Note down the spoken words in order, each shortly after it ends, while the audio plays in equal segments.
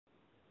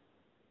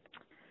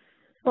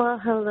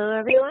Well, hello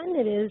everyone.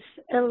 It is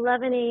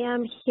 11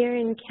 a.m. here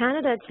in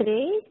Canada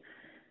today,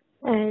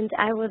 and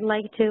I would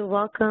like to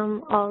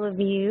welcome all of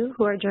you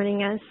who are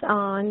joining us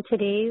on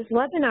today's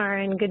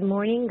webinar. And good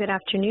morning, good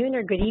afternoon,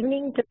 or good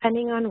evening,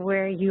 depending on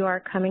where you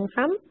are coming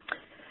from.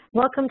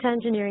 Welcome to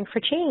Engineering for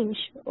Change,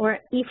 or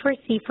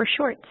E4C for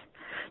short.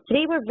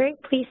 Today we're very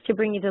pleased to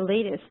bring you the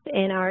latest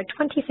in our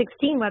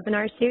 2016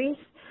 webinar series,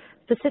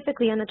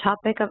 specifically on the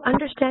topic of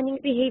understanding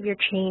behavior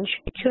change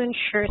to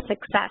ensure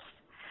success.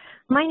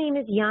 My name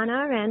is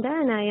Yana Aranda,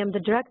 and I am the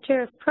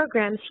Director of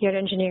Programs here at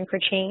Engineering for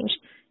Change,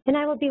 and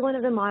I will be one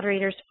of the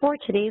moderators for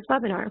today's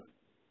webinar.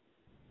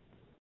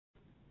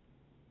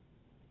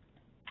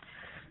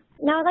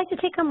 Now, I'd like to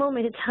take a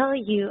moment to tell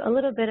you a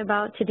little bit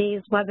about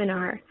today's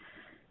webinar,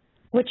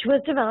 which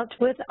was developed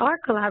with our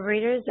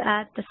collaborators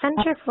at the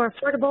Center for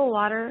Affordable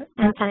Water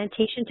and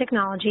Sanitation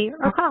Technology,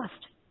 or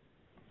COST.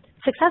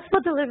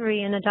 Successful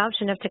delivery and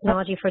adoption of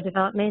technology for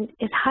development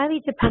is highly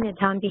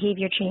dependent on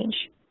behavior change.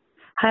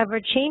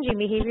 However, changing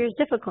behavior is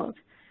difficult.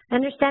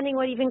 Understanding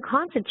what even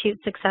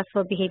constitutes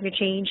successful behavior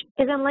change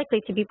is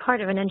unlikely to be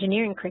part of an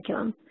engineering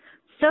curriculum.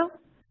 So,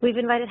 we've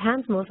invited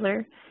Hans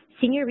Mosler,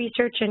 Senior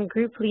Research and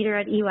Group Leader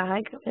at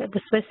EWAG,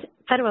 the Swiss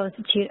Federal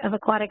Institute of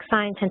Aquatic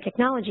Science and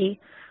Technology,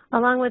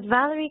 along with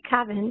Valerie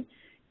Cavan,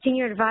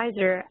 Senior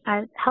Advisor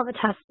at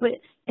Helvetas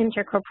Swiss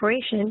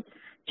Intercorporation,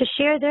 to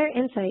share their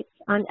insights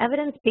on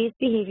evidence-based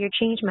behavior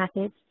change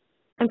methods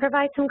and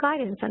provide some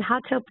guidance on how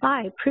to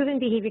apply proven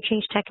behavior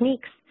change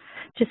techniques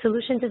to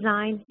solution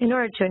design in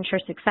order to ensure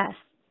success.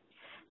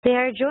 They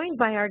are joined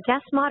by our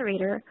guest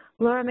moderator,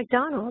 Laura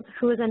McDonald,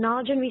 who is a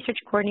Knowledge and Research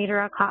Coordinator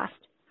at COST.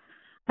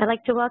 I'd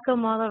like to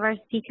welcome all of our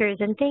speakers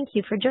and thank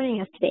you for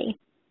joining us today.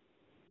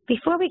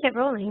 Before we get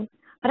rolling,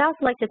 I'd also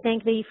like to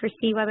thank the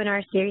E4C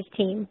Webinar Series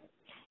team.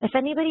 If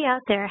anybody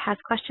out there has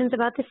questions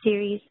about the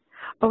series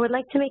or would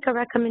like to make a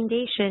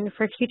recommendation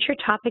for future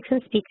topics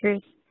and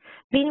speakers,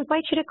 we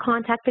invite you to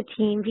contact the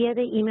team via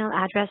the email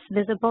address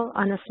visible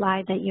on the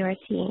slide that you are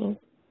seeing.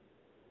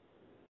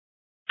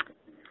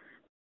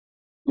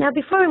 Now,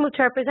 before we move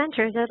to our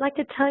presenters, I'd like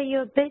to tell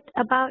you a bit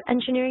about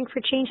Engineering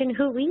for Change and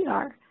who we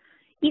are.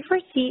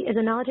 E4C is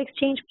a knowledge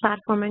exchange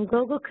platform and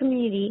global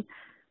community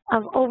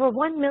of over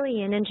 1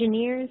 million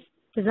engineers,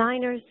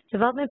 designers,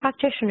 development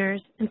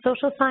practitioners, and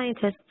social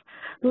scientists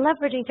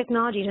leveraging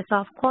technology to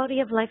solve quality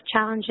of life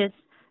challenges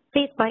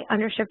faced by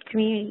underserved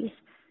communities.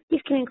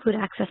 These can include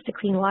access to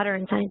clean water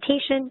and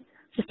sanitation,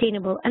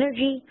 sustainable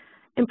energy,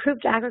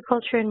 improved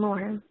agriculture, and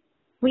more.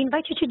 We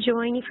invite you to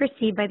join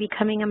E4C by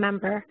becoming a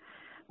member.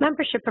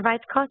 Membership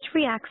provides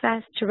cost-free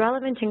access to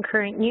relevant and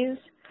current news,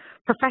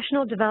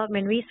 professional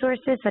development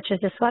resources such as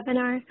this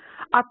webinar,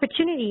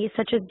 opportunities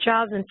such as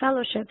jobs and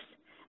fellowships,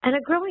 and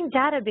a growing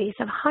database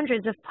of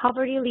hundreds of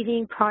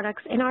poverty-alleviating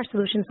products in our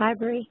solutions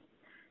library.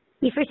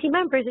 E4C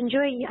members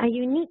enjoy a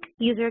unique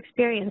user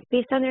experience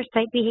based on their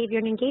site behavior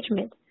and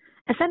engagement.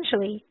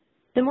 Essentially,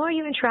 the more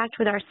you interact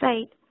with our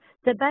site,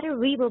 the better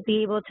we will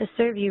be able to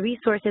serve you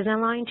resources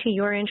aligned to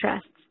your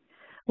interests.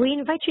 We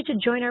invite you to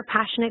join our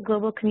passionate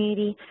global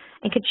community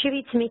and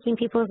contribute to making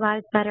people's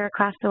lives better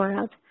across the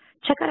world.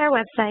 Check out our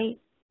website,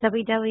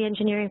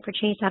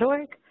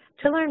 www.engineeringforchange.org,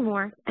 to learn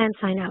more and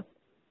sign up.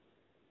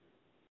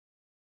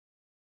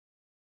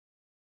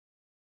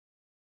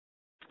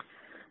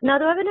 Now,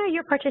 the webinar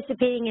you're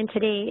participating in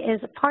today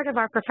is a part of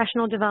our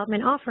professional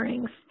development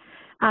offerings.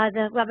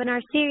 The webinar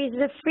series is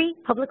a free,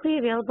 publicly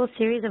available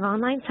series of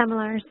online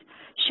seminars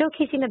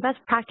showcasing the best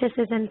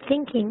practices and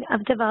thinking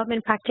of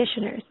development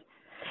practitioners.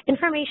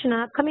 Information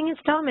on upcoming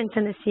installments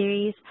in the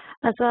series,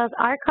 as well as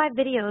archived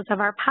videos of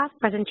our past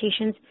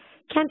presentations,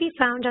 can be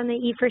found on the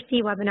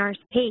E4C webinars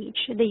page.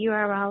 The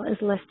URL is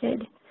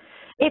listed.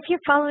 If you're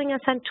following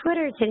us on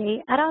Twitter today,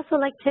 I'd also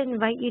like to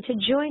invite you to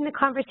join the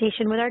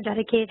conversation with our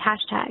dedicated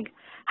hashtag,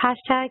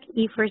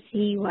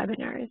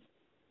 #E4CWebinars.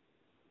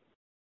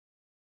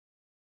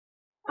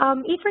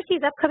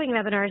 E4C's upcoming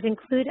webinars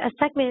include a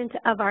segment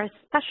of our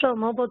special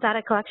mobile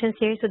data collection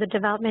series with the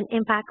Development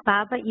Impact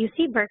Lab at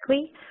UC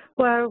Berkeley,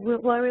 where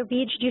we'll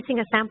be introducing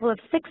a sample of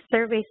 6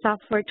 survey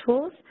software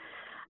tools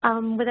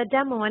with a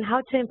demo on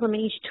how to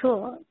implement each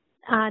tool.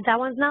 That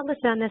one's not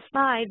listed on this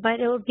slide,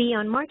 but it will be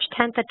on March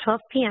 10th at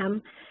 12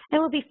 p.m.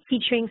 and will be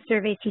featuring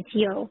Survey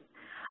CTO.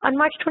 On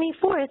March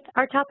 24th,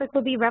 our topic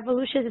will be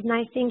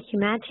revolutionizing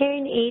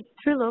humanitarian aid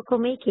through local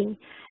making,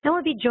 and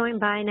we'll be joined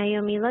by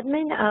Naomi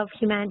Ludman of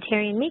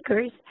Humanitarian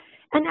Makers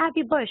and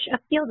Abby Bush of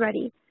Field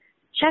Ready.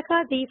 Check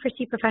out the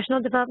E4C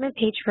Professional Development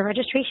page for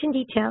registration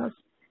details.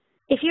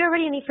 If you're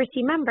already an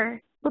E4C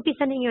member, we'll be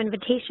sending you an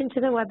invitation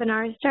to the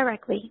webinars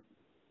directly.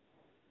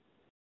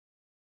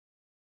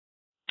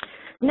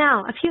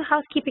 Now, a few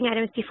housekeeping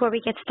items before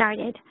we get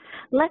started.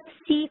 Let's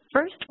see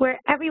first where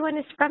everyone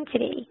is from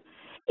today.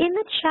 In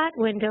the chat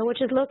window,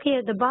 which is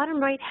located at the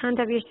bottom right hand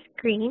of your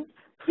screen,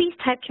 please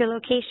type your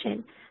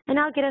location, and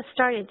I'll get us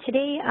started.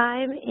 Today,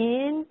 I'm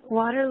in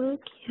Waterloo,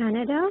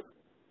 Canada.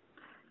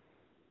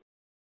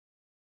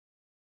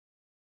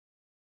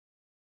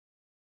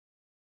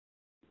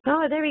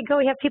 Oh, there we go.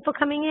 We have people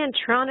coming in.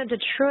 Toronto,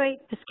 Detroit,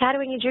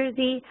 Piscataway, New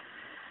Jersey,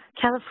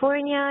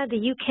 California,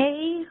 the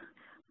UK.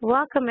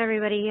 Welcome,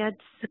 everybody.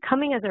 It's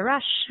coming as a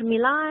rush.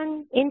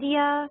 Milan,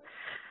 India.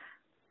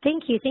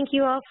 Thank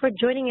you all for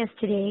joining us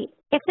today.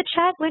 If the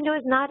chat window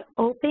is not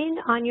open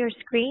on your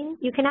screen,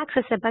 you can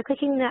access it by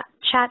clicking the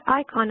chat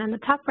icon on the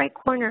top right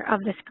corner of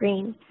the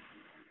screen.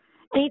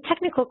 Any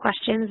technical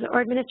questions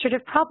or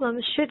administrative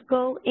problems should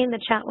go in the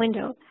chat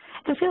window.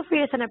 And feel free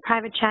to send a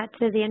private chat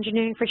to the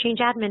Engineering for Change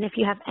admin if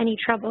you have any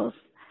troubles.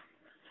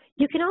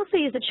 You can also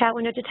use the chat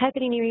window to type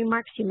in any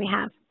remarks you may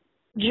have.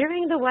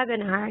 During the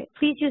webinar,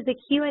 please use the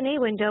Q&A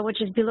window,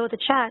 which is below the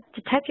chat,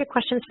 to type your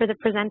questions for the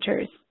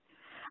presenters.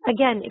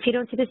 Again, if you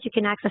don't see this, you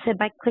can access it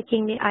by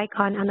clicking the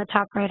icon on the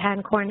top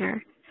right-hand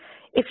corner.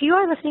 If you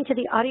are listening to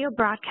the audio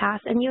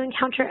broadcast and you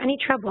encounter any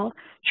trouble,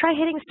 try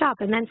hitting stop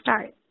and then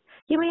start.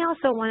 You may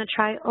also want to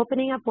try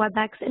opening up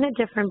WebEx in a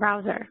different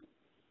browser.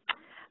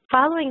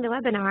 Following the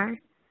webinar,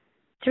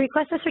 to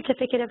request a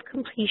certificate of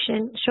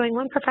completion showing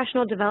 1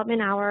 professional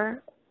development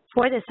hour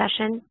for this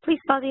session, please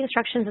follow the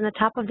instructions on the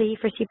top of the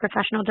E4C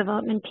professional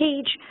development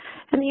page,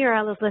 and the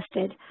URL is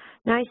listed.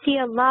 Now, I see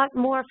a lot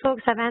more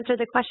folks have answered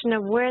the question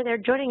of where they're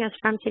joining us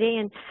from today,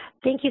 and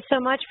thank you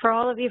so much for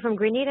all of you from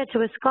Grenada to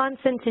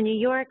Wisconsin to New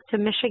York to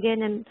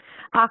Michigan and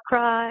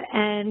Accra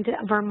and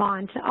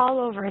Vermont, all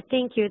over.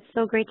 Thank you. It's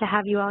so great to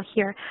have you all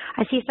here.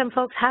 I see some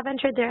folks have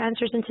entered their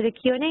answers into the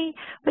Q&A,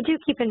 but do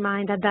keep in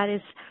mind that that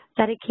is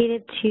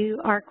dedicated to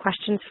our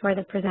questions for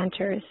the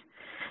presenters.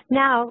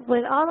 Now,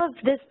 with all of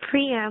this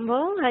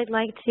preamble, I'd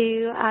like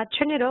to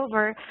turn it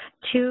over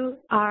to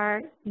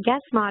our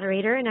guest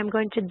moderator, and I'm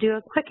going to do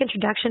a quick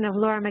introduction of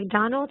Laura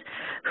McDonald,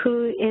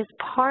 who is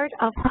part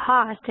of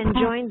COST and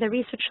joined the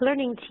Research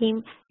Learning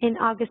team in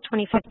August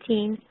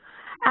 2015.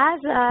 As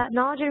a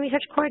Knowledge and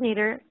Research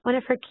Coordinator, one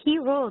of her key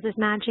roles is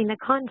managing the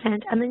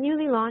content on the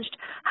newly launched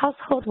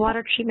Household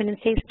Water Treatment and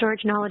Safe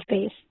Storage Knowledge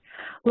Base.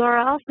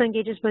 Laura also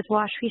engages with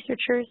WASH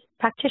researchers,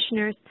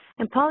 practitioners,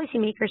 and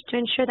policymakers to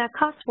ensure that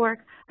COST work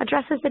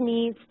addresses the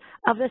needs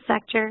of the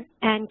sector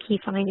and key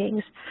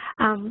findings.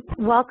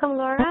 Welcome,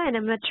 Laura, and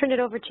I'm going to turn it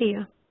over to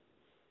you.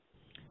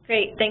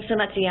 Great. Thanks so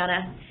much,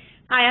 Iana.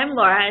 Hi, I'm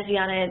Laura, as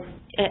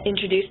Iana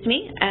introduced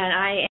me, and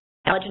I am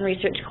Knowledge and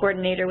Research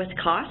Coordinator with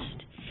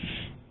COST.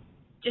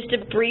 Just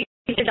a brief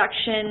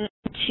introduction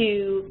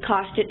to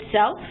COST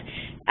itself.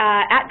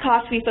 At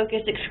COST, we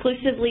focus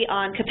exclusively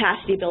on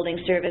capacity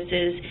building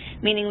services,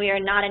 meaning we are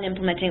not an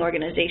implementing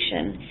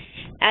organization.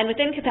 And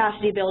within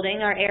capacity building,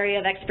 our area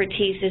of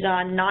expertise is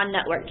on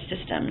non-networked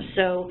systems,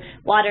 so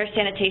water,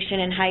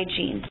 sanitation, and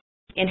hygiene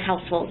in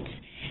households.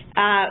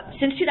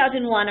 Since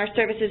 2001, our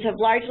services have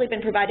largely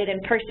been provided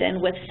in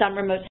person with some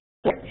remote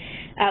support.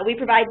 We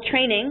provide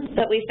training,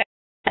 but we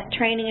found that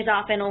training is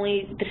often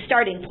only the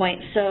starting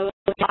point, so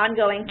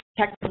ongoing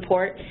technical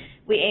support,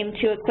 we aim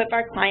to equip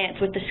our clients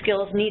with the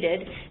skills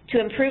needed to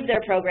improve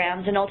their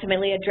programs and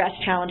ultimately address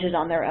challenges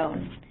on their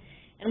own.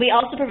 And we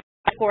also provide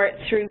support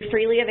through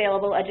freely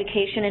available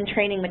education and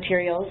training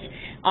materials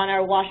on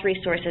our WASH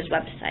Resources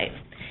website.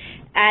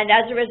 And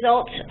as a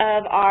result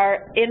of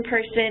our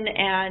in-person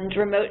and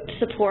remote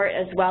support,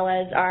 as well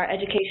as our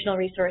educational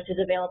resources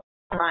available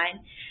online,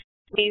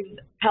 we've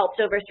helped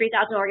over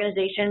 3,000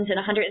 organizations in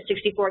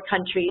 164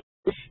 countries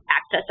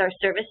access our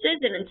services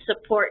and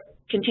support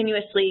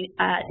continuously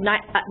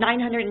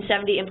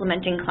 970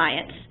 implementing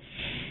clients.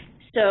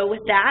 So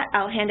with that,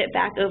 I'll hand it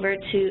back over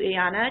to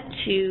Iana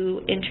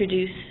to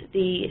introduce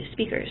the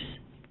speakers.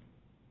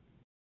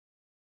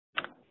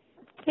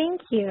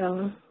 Thank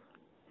you.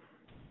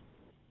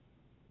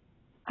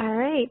 All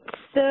right,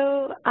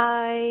 so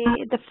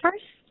the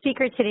first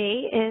speaker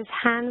today is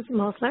Hans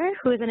Mosler,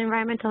 who is an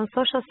environmental and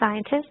social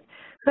scientist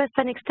who has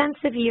spent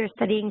extensive years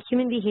studying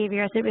human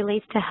behavior as it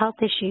relates to health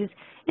issues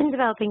in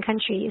developing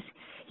countries.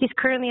 He's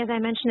currently, as I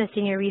mentioned, a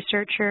senior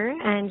researcher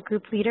and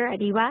group leader at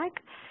EWAG.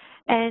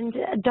 And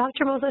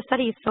Dr. Mosler's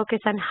studies focus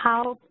on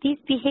how these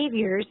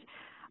behaviors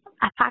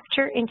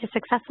factor into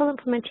successful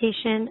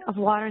implementation of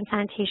water and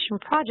sanitation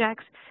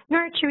projects in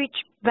order to reach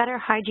better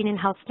hygiene and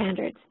health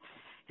standards.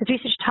 His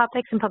research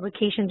topics and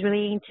publications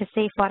relating to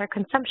safe water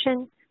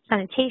consumption,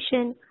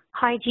 sanitation,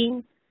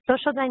 hygiene,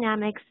 social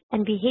dynamics,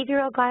 and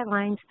behavioral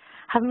guidelines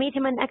have made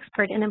him an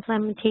expert in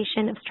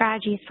implementation of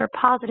strategies for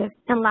positive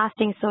and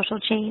lasting social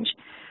change.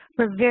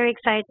 We're very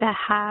excited to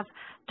have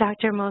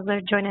Dr.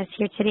 Mosler join us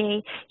here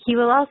today. He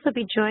will also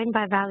be joined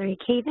by Valerie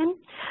Caven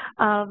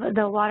of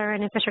the Water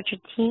and Infrastructure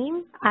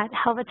team at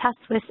Helvetas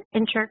Swiss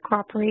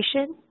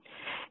Intercorporation.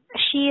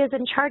 She is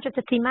in charge of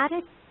the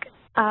thematic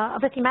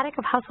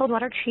of household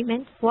water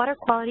treatment, water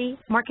quality,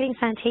 marketing,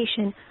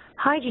 sanitation,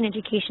 hygiene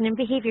education, and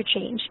behavior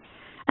change.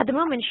 At the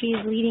moment, she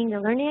is leading the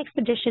Learning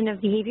Expedition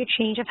of Behavior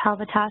Change of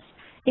Helvetas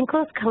in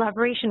close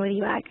collaboration with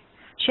UAG.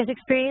 She has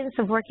experience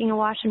of working in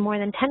WASH in more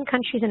than 10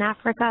 countries in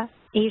Africa,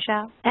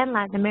 Asia, and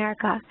Latin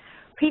America.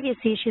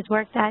 Previously, she's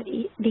worked at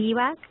the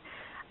UAG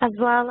as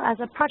well as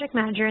a project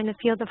manager in the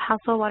field of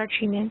household water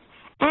treatment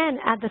and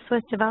at the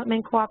Swiss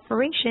Development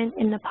Cooperation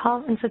in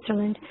Nepal and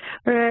Switzerland.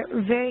 We're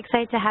very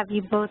excited to have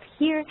you both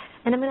here,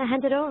 and I'm going to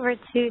hand it over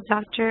to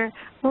Dr.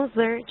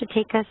 Mosler to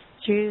take us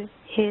through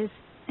his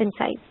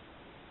insights.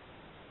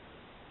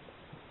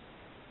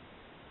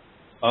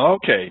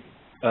 Okay.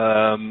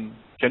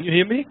 Can you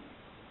hear me?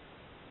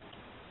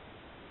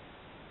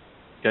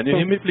 Can you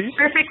hear me, please?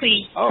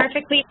 Perfectly. Oh,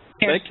 Perfectly.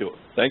 thank you.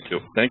 Thank you.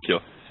 Thank you.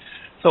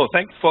 So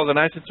thanks for the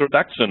nice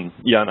introduction,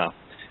 Jana.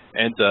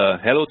 And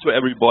hello to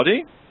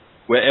everybody,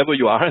 wherever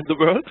you are in the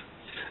world.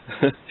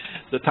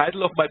 The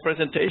title of my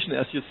presentation,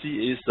 as you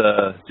see, is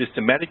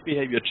Systematic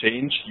Behavior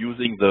Change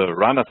Using the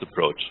Runners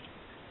Approach.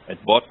 And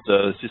what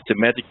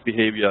systematic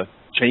behavior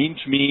change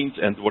means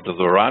and what the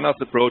Runners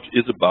Approach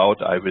is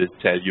about, I will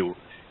tell you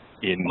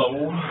in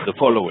the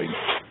following.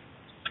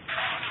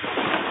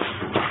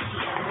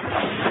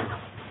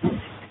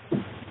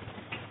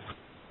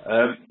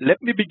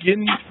 Let me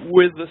begin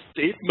with a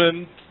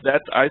statement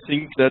that I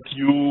think that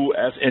you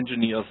as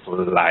engineers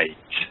like.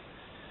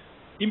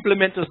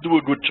 Implementers do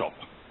a good job,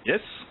 yes?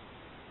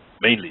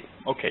 Mainly,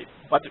 okay.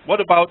 But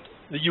what about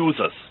the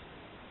users?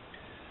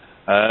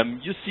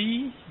 You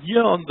see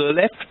here on the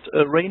left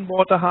a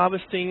rainwater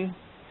harvesting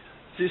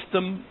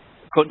system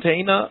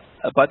container,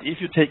 but if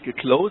you take a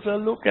closer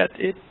look at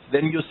it,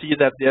 then you see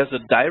that there's a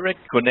direct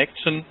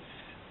connection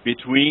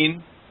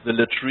between the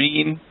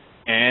latrine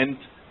and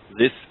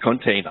this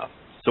container.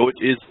 So it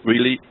is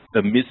really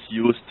a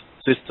misused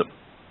system.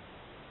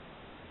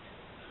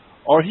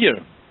 Or here,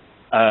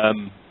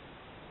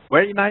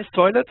 very nice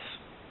toilets,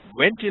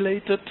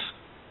 ventilated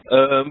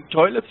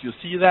toilets. You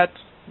see that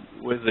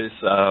with this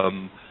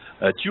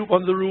tube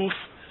on the roof.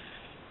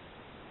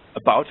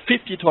 About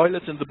 50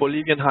 toilets in the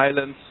Bolivian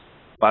highlands,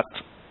 but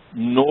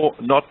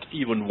not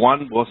even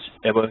one was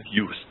ever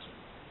used.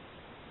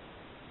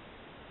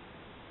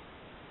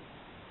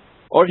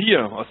 Or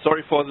here,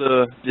 sorry for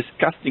the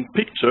disgusting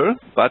picture,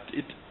 but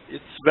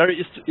it's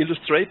very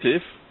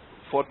illustrative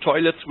for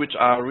toilets which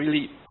are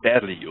really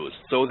badly used,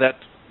 so that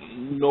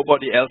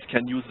nobody else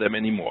can use them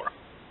anymore.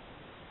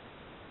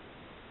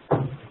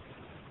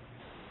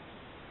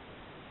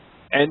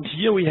 And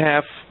here we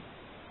have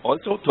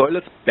also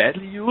toilets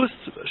badly used,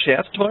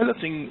 shared toilets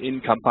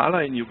in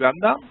Kampala in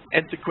Uganda.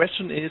 And the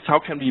question is, how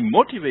can we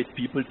motivate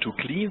people to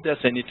clean their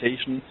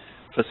sanitation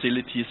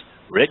facilities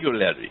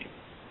regularly,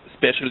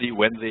 especially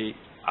when they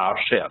are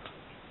shared?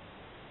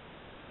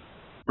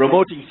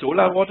 Promoting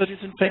solar water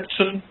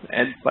disinfection,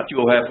 but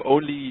you have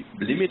only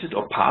limited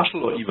or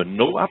partial or even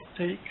no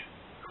uptake.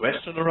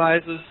 Question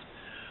arises,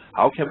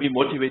 how can we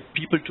motivate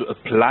people to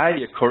apply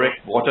a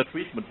correct water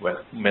treatment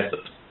method?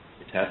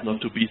 It has not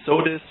to be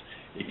sodas,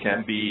 it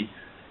can be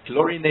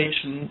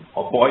chlorination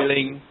or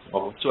boiling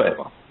or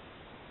whatsoever.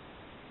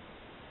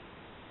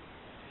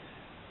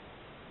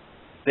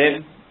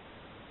 Then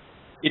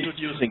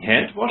introducing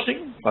hand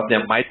washing, but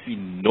there might be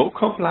no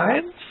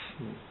compliance,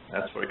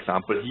 as for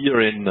example here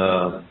in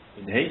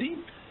Haiti.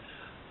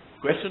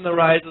 Question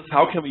arises,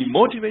 how can we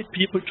motivate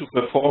people to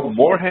perform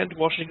more hand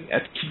washing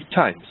at key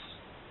times?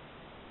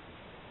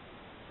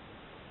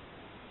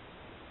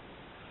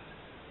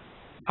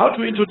 How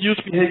to introduce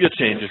behavior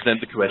changes, then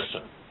the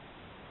question.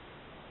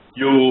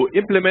 You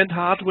implement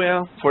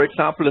hardware, for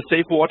example, a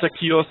safe water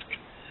kiosk,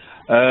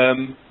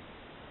 and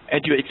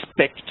you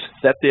expect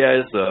that there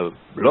is a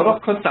lot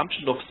of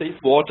consumption of safe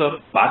water,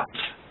 but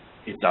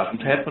it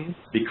doesn't happen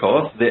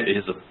because there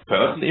is a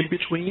person in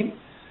between,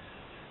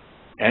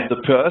 and the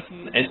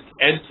person,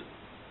 and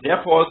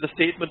therefore the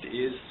statement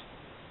is,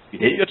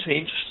 behavior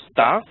change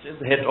starts in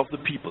the head of the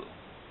people.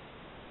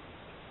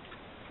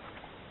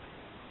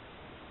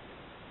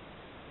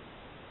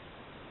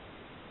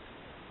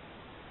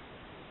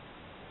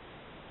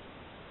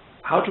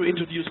 How to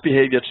introduce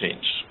behavior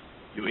change?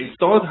 You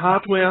install the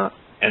hardware,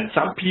 and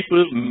some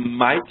people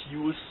might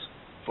use,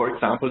 for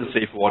example, the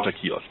safe water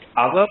kiosk.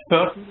 Other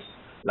persons,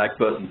 like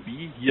person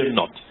B, here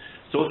not.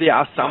 So they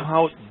are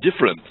somehow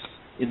different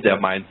in their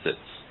mindsets.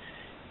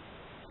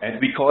 And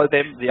we call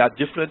them, they are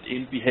different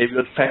in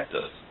behavioral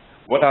factors.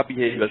 What are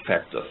behavioral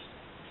factors?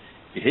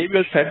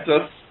 Behavioral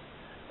factors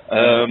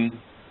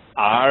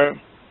are,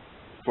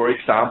 for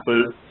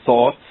example,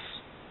 thoughts,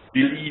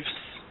 beliefs,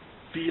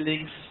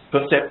 feelings,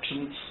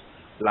 perceptions,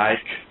 like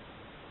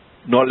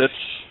knowledge,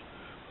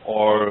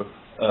 or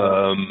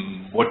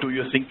what do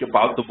you think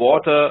about the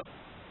water?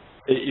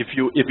 If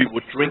you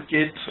would drink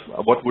it,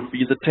 what would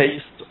be the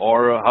taste?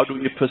 Or how do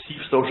you perceive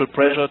social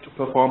pressure to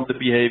perform the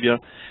behavior?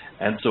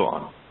 And so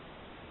on.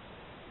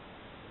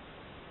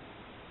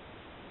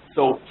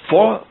 So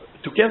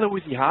together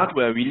with the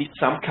hardware, we need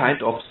some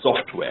kind of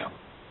software.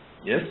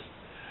 Yes?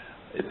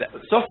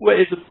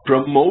 Software is a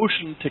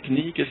promotion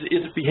technique, is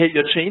a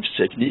behavior change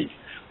technique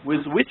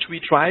with which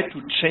we try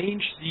to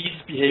change these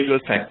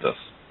behavioral factors.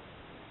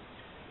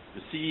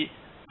 You see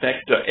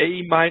factor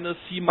A minus,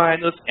 C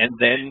minus, and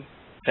then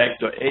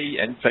factor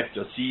A and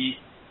factor C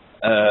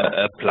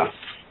plus.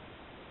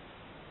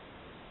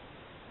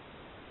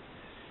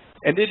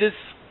 And it is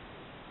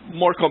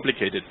more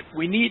complicated.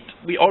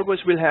 We always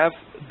will have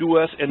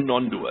doers and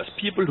non-doers,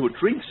 people who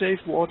drink safe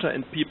water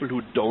and people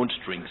who don't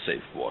drink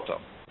safe water.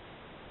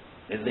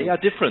 And they are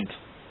different.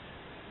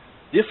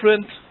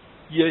 Different,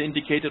 here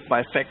indicated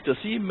by factor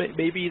C,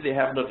 maybe they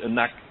have not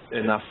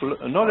enough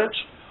knowledge,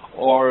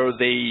 or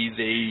they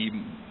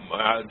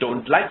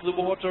don't like the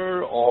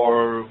water,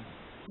 or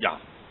yeah,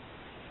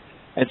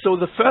 And so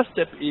the first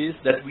step is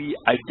that we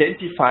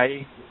identify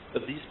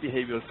these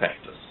behavioral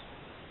factors.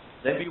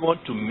 Then we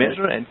want to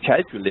measure and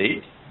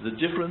calculate the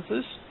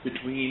differences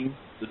between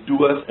the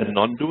doers and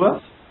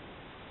non-doers,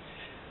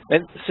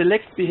 and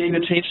select behavior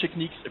change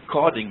techniques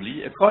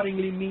accordingly.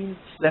 Accordingly means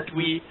that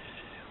we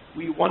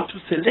want to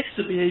select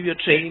the behavior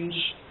change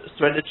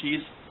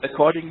strategies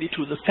accordingly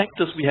to the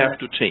factors we have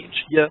to change,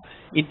 here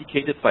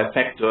indicated by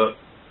factor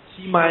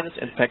C minus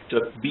and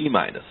factor B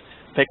minus.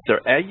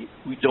 Factor A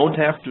we don't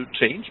have to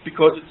change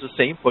because it's the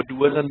same for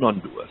doers and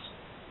non-doers.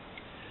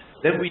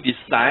 Then we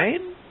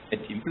design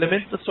and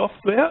implement the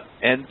software,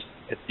 and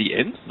at the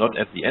end, not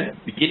at the end,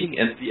 beginning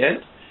and the end,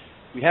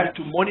 we have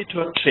to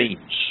monitor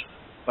change,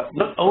 but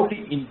not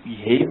only in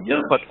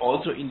behavior, but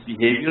also in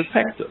behavioral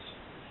factors.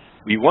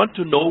 We want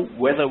to know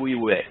whether we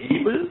were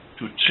able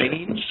to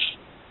change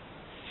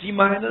C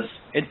minus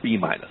and B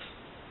minus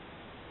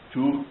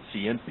to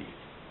C and B.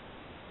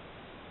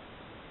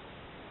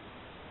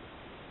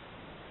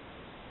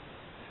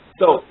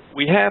 So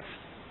we have,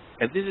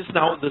 and this is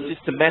now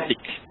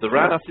the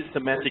rather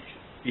systematic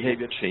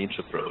behavior change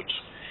approach.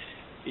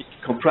 It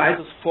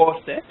comprises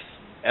 4 steps,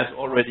 as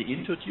already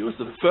introduced.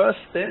 The first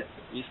step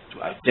is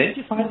to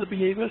identify the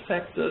behavioral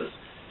factors.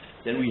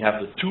 Then we have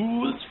the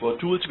tools. For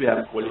tools, we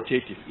have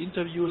qualitative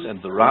interviews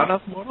and the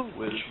RANAS model,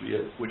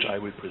 which I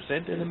will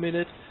present in a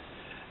minute.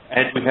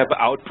 And we have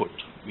output.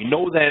 We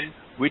know then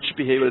which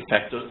behavioral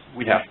factors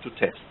we have to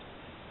test.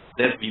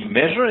 Then we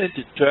measure and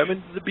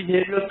determine the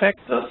behavioral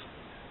factors,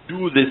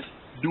 do this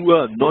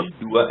doer,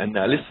 non-doer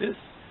analysis.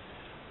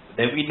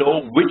 Then we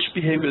know which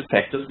behavioral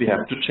factors we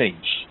have to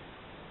change.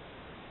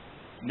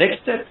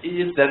 Next step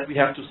is that we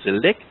have to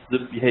select the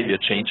behavior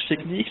change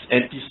techniques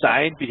and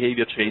design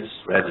behavior change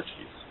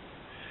strategies.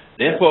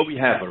 Therefore, we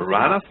have a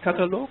RANAS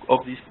catalog of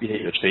these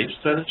behavior change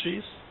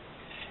strategies,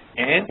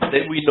 and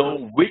then we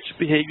know which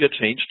behavior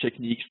change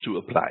techniques to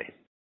apply.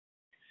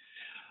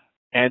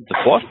 And the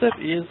 4th step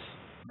is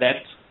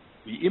that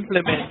we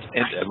implement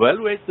and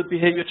evaluate the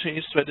behavior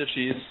change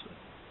strategies.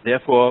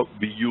 Therefore,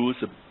 we use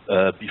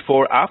a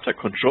before-after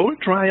control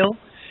trial,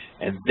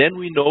 and then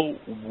we know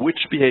which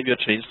behavior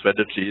change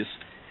strategies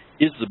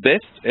is the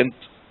best and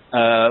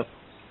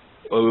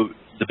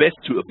the best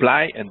to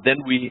apply, and then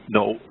we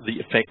know the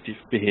effective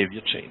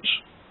behavior change.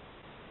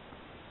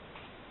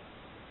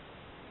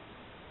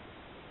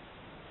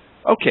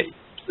 Okay,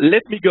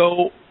 let me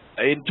go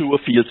into a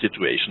field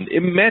situation.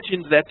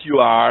 Imagine that you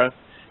are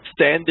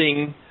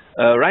standing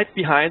right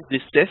behind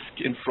this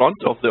desk in front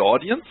of the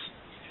audience,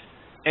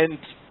 and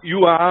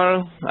you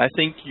are, I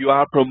think you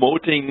are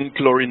promoting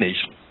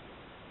chlorination.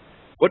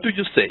 What do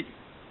you say?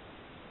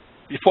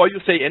 Before you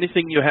say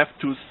anything, you have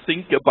to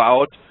think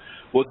about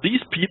what these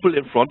people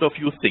in front of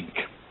you think.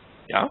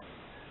 Yeah?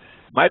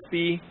 Might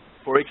be,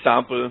 for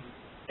example,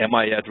 am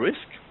I at risk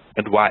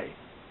and why?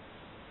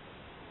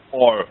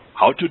 Or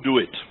how to do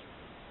it?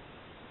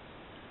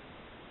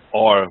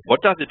 Or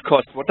what does it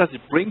cost? What does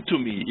it bring to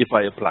me if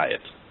I apply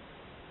it?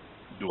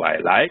 Do I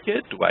like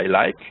it? Do I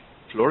like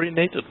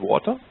chlorinated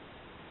water?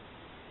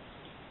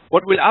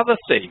 What will others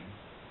say?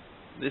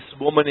 This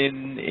woman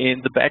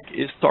in the back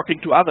is talking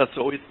to others,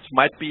 so it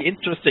might be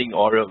interesting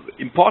or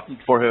important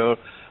for her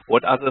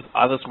what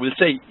others will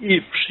say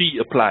if she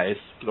applies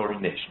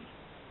chlorination.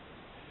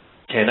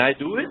 Can I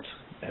do it?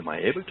 Am I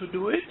able to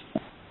do it?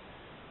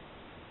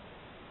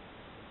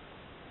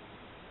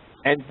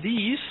 And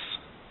these,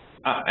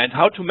 and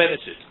how to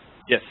manage it?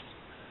 Yes.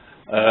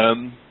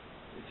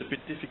 It's a bit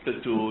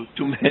difficult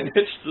to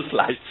manage the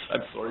slides.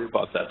 I'm sorry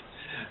about that.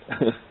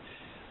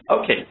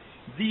 Okay,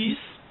 these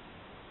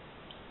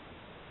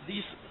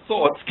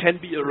thoughts can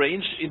be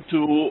arranged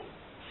into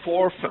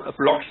 4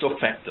 blocks of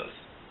factors.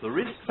 The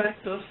risk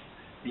factors,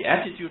 the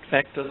attitude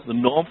factors, the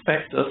norm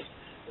factors,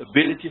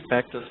 ability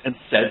factors, and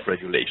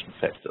self-regulation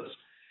factors.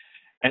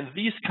 And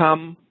these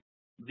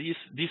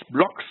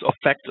blocks of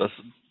factors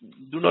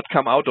do not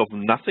come out of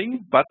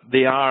nothing, but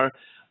they are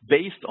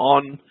based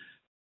on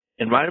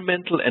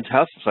environmental and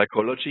health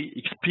psychology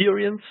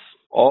experience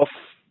of,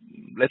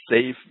 let's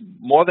say,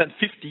 more than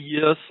 50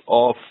 years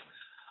of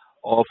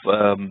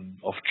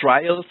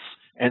trials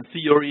and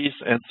theories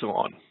and so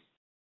on.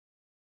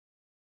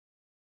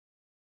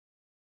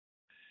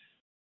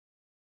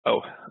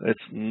 Oh, it's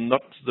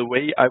not the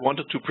way I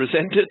wanted to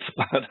present it,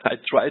 but I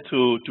try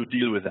to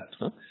deal with that.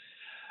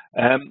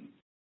 Huh?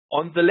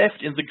 On the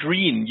left, in the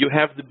green, you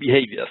have the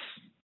behaviors.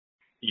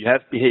 You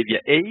have behavior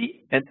A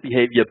and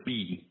behavior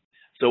B.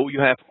 So you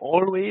have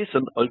always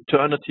an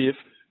alternative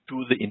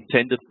to the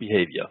intended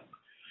behavior.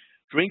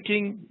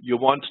 Drinking, you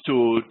want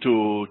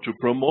to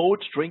promote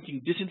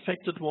drinking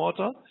disinfected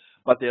water,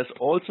 but there's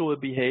also a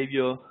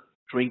behavior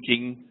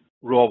drinking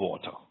raw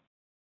water.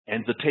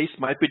 And the taste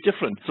might be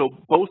different, so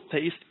both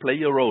tastes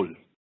play a role.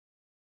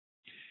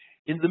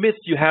 In the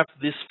midst, you have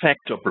these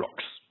factor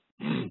blocks.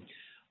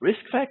 Risk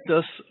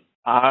factors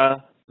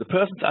are the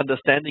person's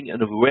understanding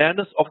and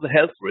awareness of the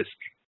health risk.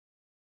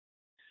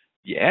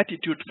 The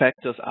attitude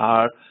factors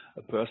are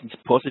a person's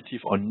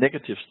positive or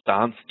negative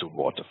stance to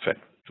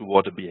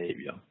water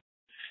behavior.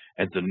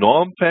 And the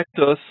norm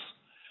factors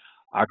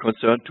are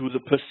concerned to the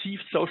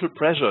perceived social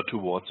pressure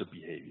towards a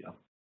behavior.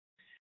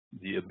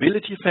 The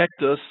ability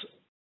factors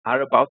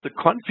are about the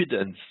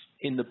confidence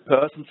in the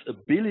person's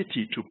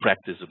ability to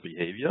practice a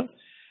behavior.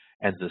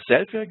 And the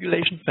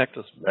self-regulation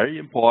factors, very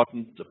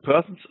important, the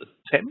person's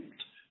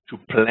attempt to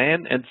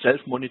plan and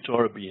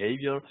self-monitor a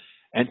behavior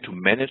and to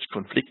manage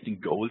conflicting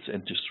goals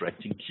and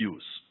distracting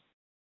cues.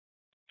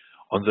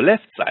 On the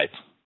left side,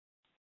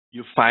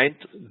 you find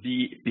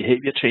the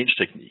behavior change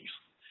techniques,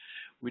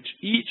 which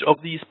each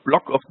of these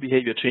block of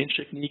behavior change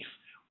techniques,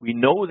 we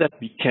know that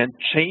we can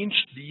change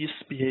these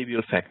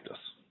behavioral factors.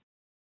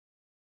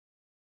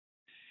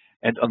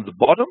 And on the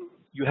bottom,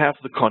 you have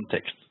the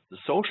context, the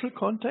social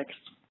context,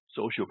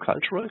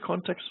 socio-cultural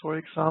context, for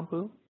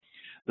example,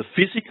 the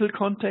physical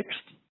context,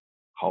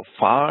 how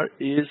far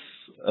is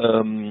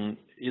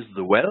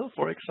the well,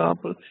 for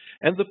example,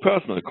 and the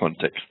personal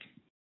context.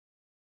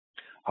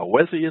 How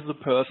wealthy is the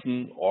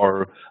person,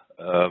 or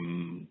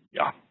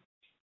yeah.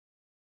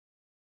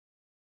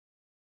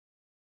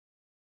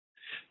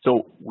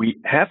 So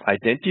we have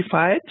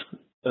identified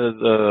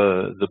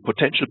the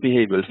potential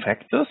behavioral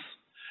factors.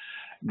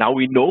 Now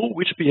we know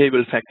which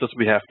behavioral factors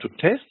we have to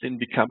test, and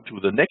we come to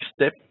the next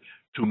step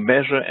to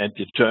measure and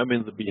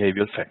determine the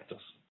behavioral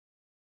factors.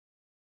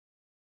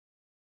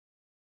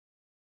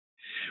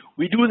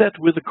 We do that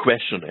with a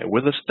questionnaire,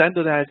 with a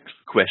standardized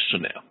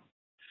questionnaire.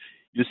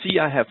 You see,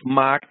 I have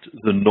marked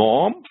the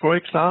norm, for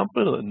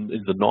example,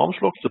 in the norms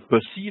log, the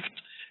perceived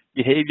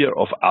behavior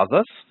of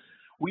others.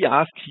 We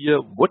ask here,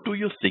 what do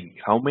you think?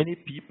 How many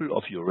people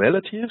of your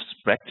relatives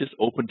practice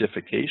open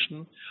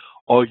defecation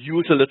or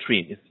use a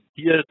latrine?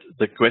 Here,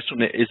 the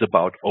questionnaire is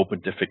about open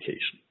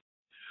defecation.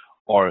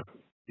 Or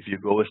if you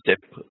go a step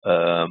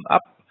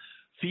up,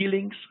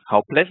 feelings,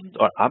 how pleasant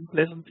or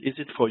unpleasant is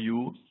it for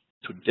you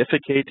to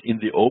defecate in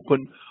the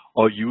open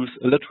or use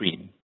a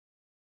latrine?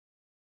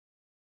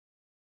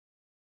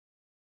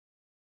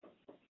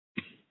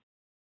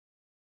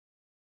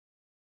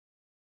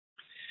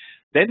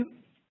 Then,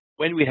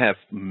 when we have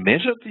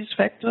measured these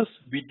factors,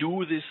 we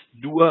do this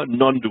doer,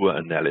 non-doer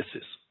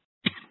analysis.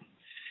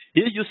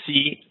 Here you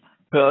see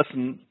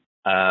person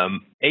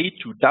A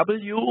to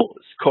W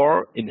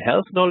score in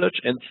health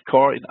knowledge and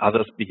score in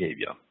others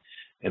behavior.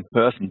 And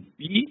person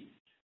B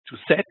to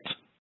Z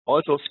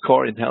also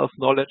score in health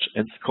knowledge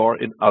and score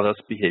in others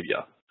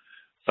behavior.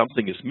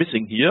 Something is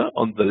missing here.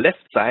 On the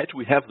left side,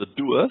 we have the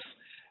doers,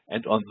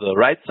 and on the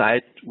right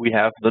side, we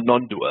have the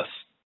non-doers.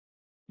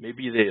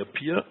 Maybe they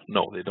appear?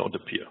 No, they don't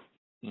appear.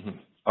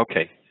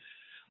 Okay.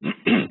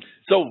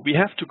 So we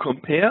have to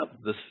compare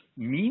the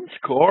mean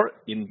score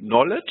in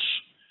knowledge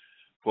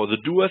for the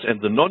doers and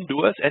the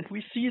non-doers, and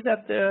we see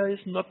that there is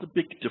not a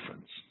big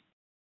difference.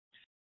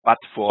 But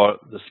for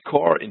the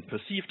score in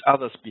perceived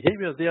others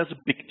behavior, there's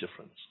a big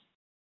difference.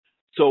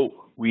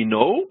 So we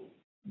know,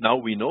 now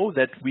we know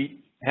that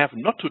we have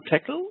not to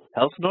tackle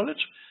health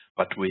knowledge,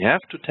 but we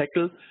have to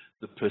tackle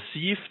the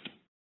perceived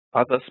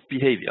others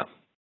behavior.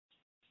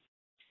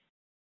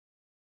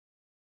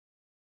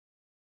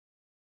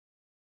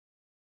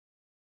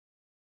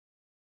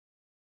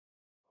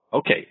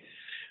 Okay,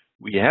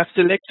 we have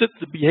selected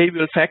the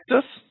behavioral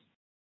factors.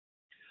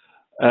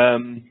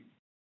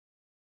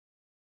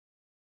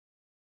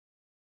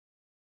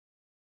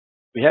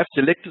 We have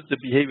selected the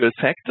behavioral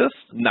factors.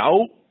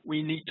 Now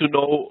we need to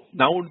know,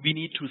 now we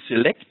need to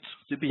select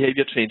the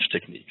behavior change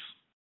techniques.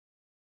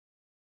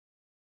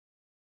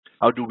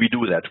 How do we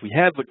do that? We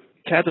have a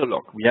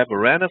catalog, we have a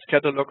Ranner's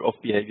catalog of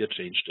behavior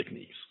change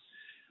techniques.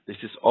 This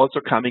is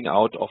also coming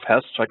out of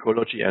health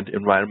psychology and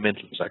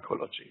environmental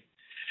psychology.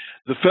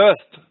 The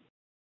first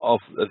of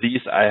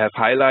these I have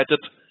highlighted,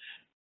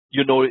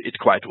 you know it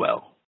quite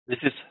well. This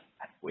is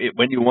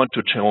when you want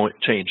to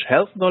change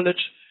health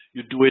knowledge,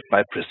 you do it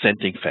by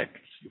presenting facts.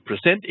 You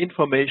present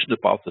information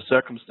about the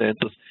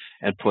circumstances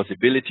and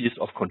possibilities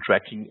of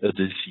contracting a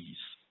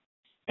disease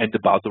and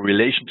about the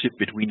relationship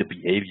between the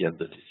behavior and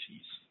the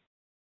disease.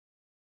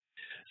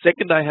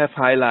 Second, I have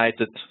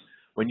highlighted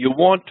when you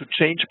want to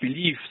change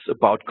beliefs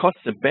about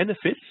costs and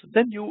benefits,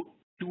 then you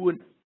do an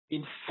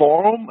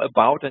inform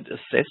about and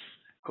assess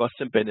costs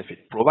and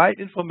benefits. Provide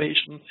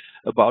information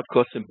about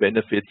costs and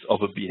benefits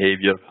of a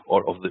behavior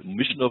or of the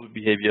omission of a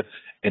behavior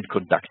and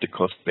conduct a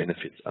cost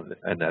benefits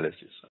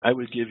analysis. I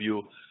will give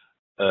you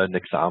an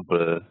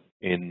example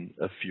in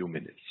a few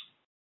minutes.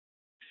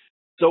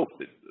 So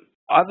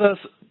other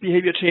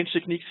behavior change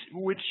techniques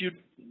which you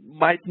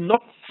might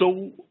not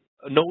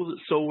know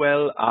so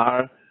well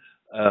are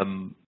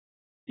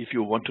if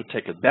you want to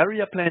tackle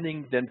barrier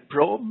planning, then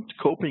prompt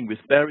coping with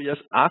barriers,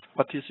 ask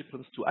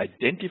participants to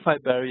identify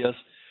barriers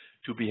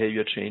to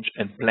behavior change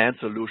and plan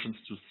solutions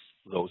to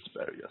those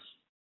barriers.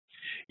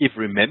 If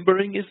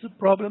remembering is the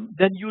problem,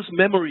 then use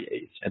memory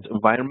aids and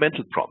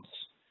environmental prompts.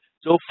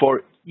 So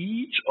for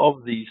each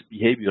of these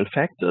behavioral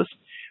factors,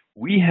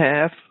 we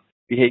have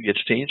behavior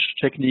change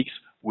techniques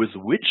with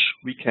which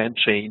we can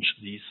change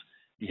these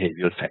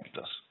behavioral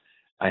factors.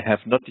 I have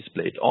not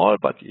displayed all,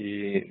 but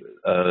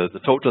the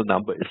total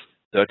number is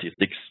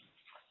 36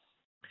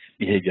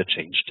 behavior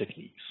change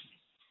techniques.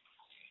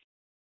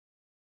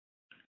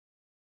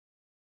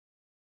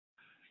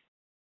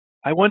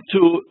 I want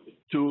to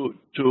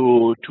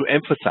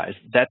emphasize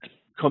that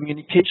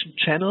communication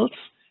channels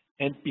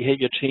and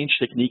behavior change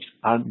techniques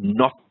are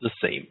not the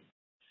same.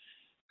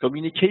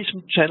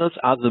 Communication channels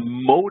are the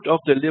mode of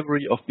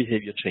delivery of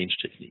behavior change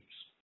techniques.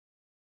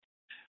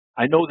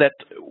 I know that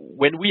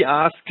when we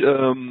ask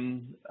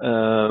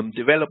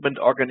development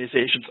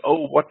organizations,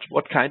 oh,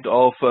 what kind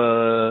of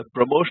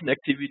promotion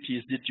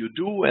activities did you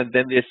do? And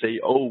then they say,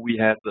 oh, we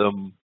had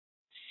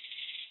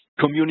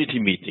community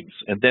meetings.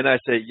 And then I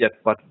say, yeah,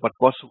 but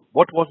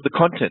what was the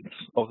contents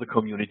of the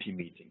community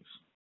meetings?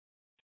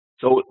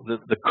 So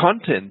the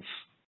contents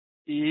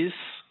is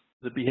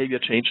the behavior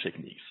change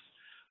techniques.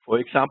 For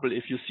example,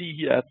 if you see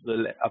here at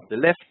the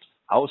left,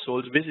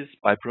 household visits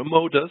by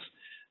promoters,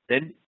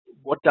 then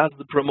what does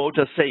the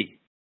promoter say?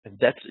 And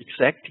that's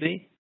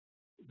exactly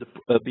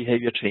the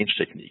behavior change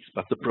techniques.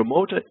 But the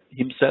promoter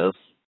himself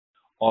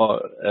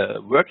or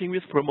working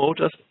with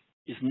promoters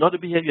is not a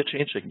behavior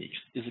change technique.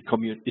 It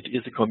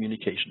is a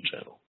communication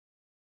channel.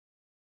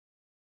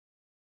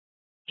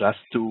 Just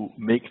to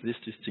make this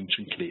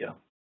distinction clear.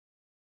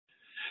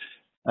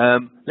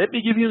 Let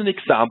me give you an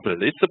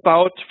example. It's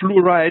about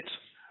fluoride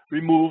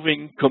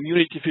removing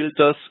community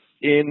filters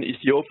in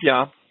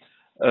Ethiopia.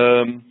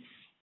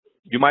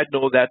 You might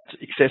know that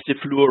excessive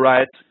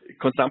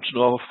consumption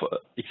of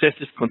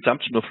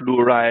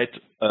fluoride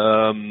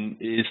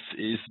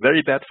is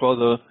very bad for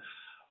the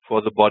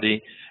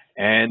body.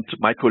 And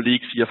my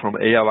colleagues here from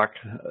EAWAC,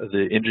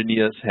 the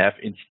engineers, have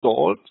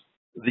installed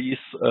these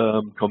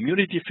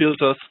community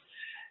filters,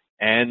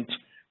 and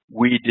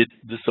we did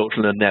the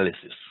social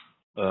analysis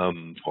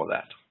for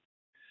that.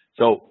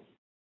 So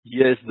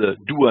here is the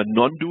doer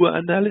non-doer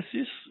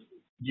analysis.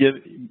 Here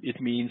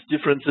it means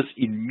differences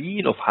in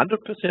mean of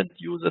 100%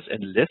 users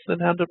and less than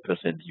 100%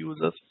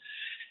 users,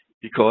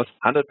 because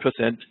 100%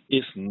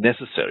 is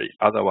necessary,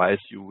 otherwise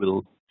you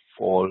will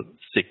fall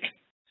sick.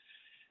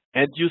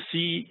 And you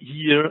see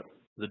here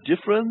the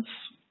difference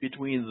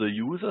between the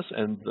users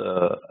and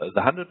the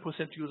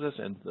 100% users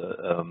and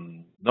the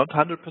not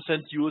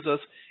 100% users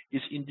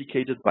is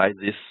indicated by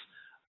this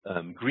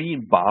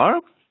green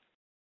bar.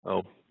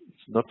 Oh,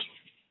 it's not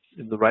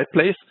in the right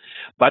place,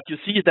 but you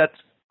see that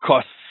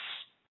costs.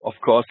 Of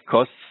course,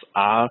 costs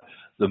are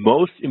the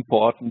most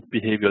important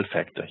behavioral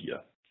factor here.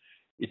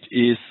 It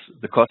is,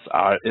 the costs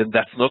are, and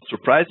that's not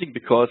surprising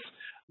because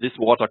this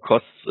water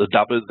costs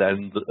double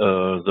than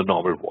the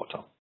normal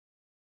water.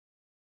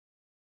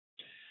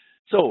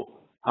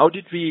 So, how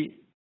did we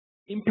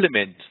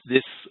implement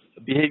this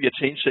behavior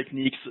change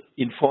techniques,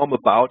 inform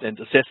about and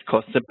assess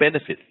costs and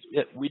benefits?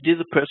 Yeah, we did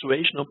a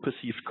persuasion on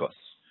perceived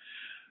costs.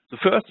 The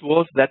first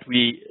was that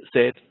we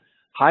said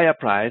higher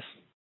price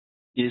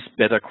is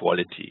better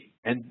quality.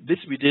 And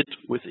this we did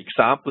with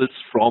examples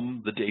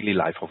from the daily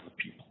life of the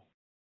people.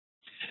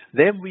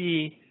 Then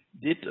we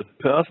did the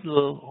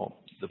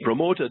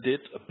promoter did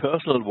a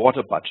personal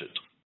water budget.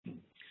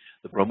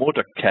 The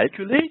promoter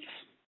calculates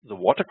the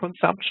water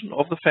consumption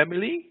of the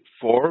family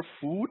for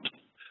food,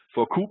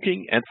 for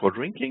cooking and for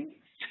drinking,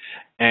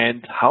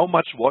 and how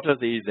much water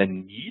they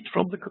then need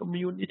from the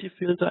community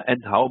filter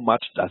and how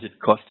much does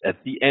it cost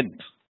at the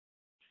end.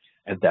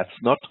 And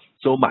that's not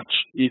so much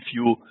if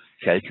you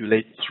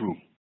calculate through.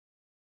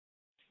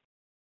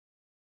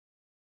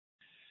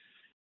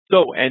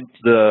 So,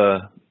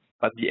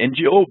 but the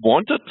NGO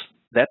wanted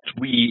that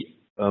we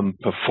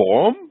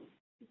perform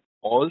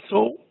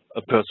also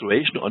a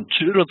persuasion on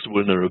children's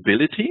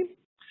vulnerability.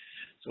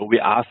 So we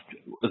asked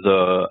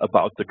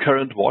about the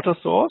current water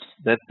source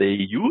that they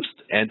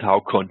used and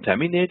how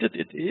contaminated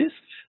it is.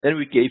 Then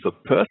we gave a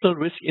personal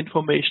risk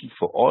information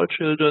for all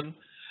children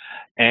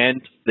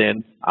and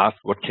then asked,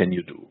 what can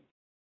you do?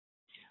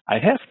 I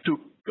have to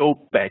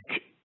go back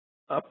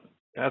up,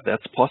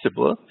 that's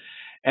possible.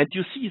 And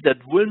you see that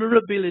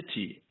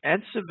vulnerability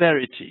and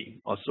severity,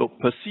 also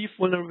perceived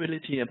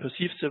vulnerability and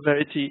perceived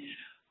severity,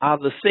 are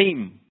the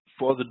same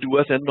for the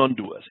doers and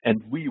non-doers.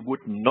 And we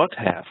would not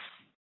have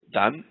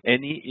done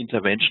any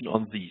intervention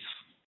on these.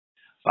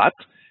 But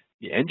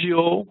the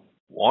NGO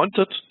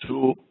wanted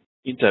to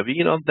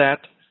intervene on that,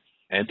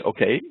 and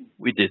okay,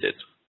 we did it.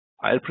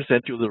 I'll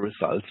present you the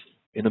results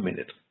in a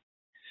minute.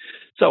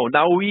 So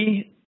now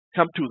we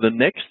come to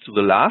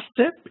the last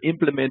step,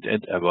 implement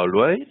and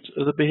evaluate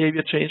the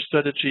behavior change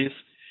strategies.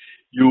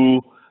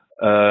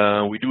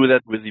 We do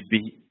that with the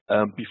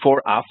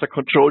before-after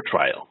control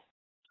trial.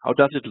 How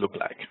does it look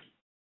like?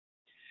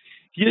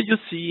 Here you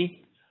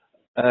see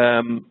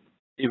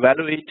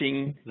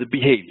evaluating the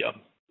behavior.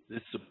 This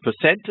is the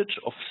percentage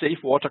of safe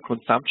water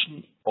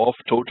consumption of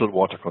total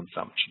water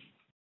consumption.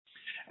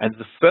 And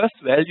the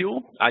first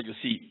value, you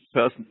see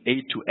person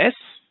A to S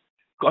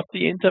got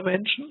the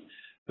intervention.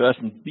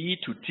 Person B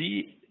to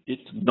T did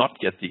not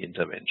get the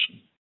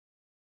intervention.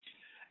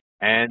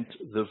 And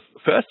the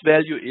first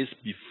value is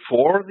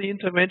before the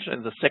intervention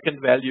and the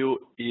second value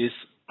is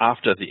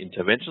after the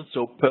intervention.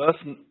 So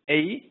person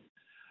A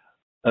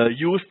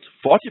used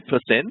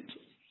 40%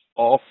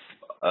 of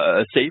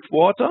safe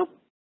water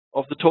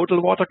of the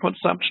total water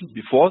consumption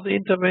before the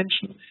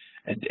intervention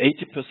and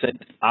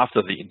 80%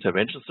 after the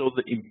intervention. So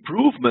the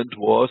improvement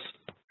was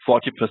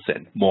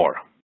 40% more.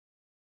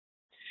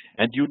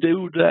 And you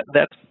do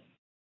that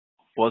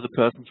for the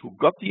persons who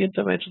got the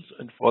interventions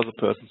and for the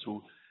persons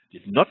who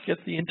did not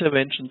get the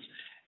interventions.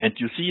 And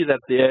you see that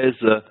there is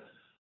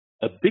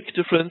a big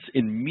difference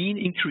in mean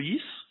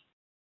increase.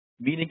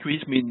 Mean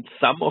increase means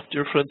sum of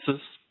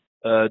differences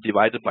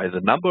divided by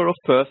the number of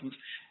persons.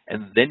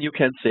 And then you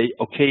can say,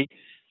 okay,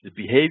 the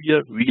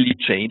behavior really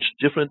changed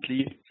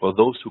differently for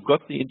those who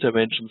got the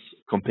interventions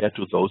compared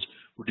to those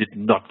who did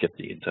not get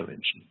the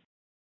intervention.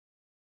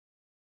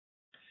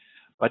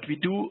 But we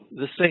do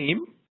the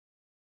same.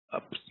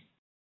 Oops.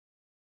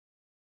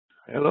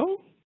 Hello?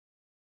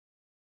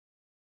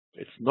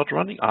 It's not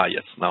running. Ah,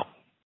 yes, now.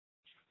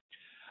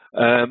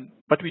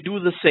 But we do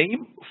the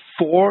same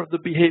for the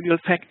behavioral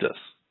factors.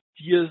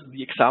 Here's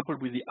the example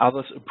with the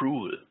others'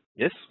 approval.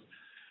 Yes?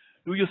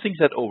 Do you think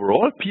that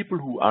overall people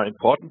who are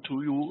important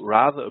to you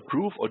rather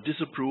approve or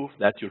disapprove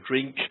that you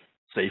drink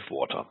safe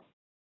water?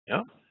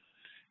 Yeah?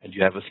 And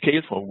you have a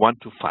scale from 1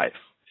 to 5.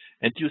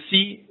 And you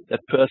see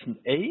that person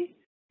A,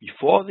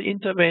 before the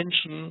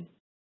intervention,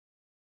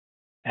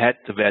 had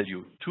the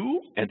value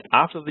 2, and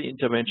after the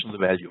intervention, the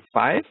value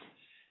 5.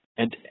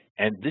 And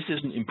this is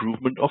an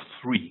improvement of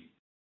 3.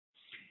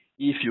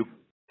 If you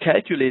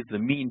calculate the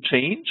mean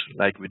change,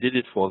 like we did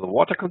it for the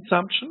water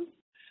consumption,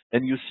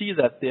 then you see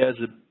that there's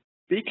a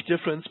big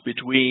difference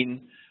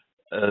between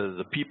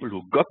the people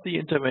who got the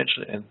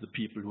intervention and the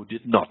people who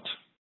did not.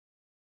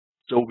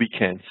 So we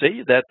can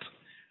say that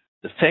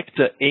the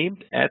factor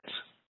aimed at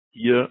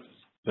here,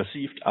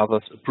 perceived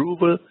others'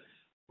 approval,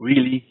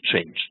 really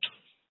changed.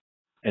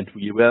 And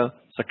we were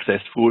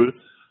successful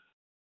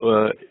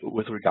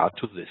with regard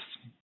to this.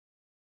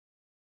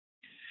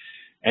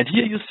 And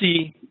here you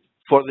see,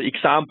 for the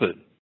example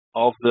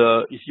of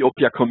the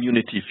Ethiopia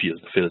community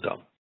filter,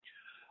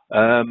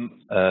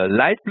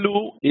 light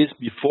blue is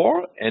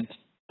before and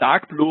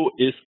dark blue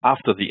is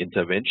after the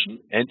intervention.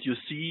 And you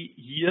see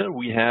here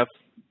we have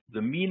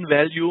the mean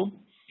value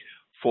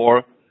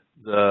for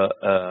the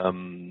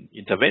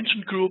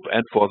intervention group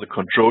and for the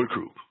control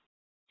group.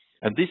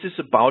 And this is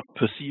about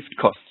perceived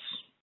costs.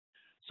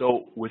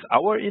 So with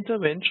our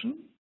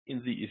intervention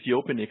in the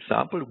Ethiopian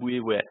example, we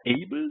were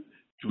able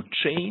to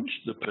change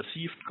the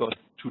perceived cost,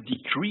 to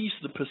decrease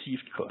the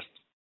perceived cost.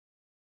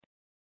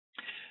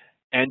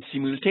 And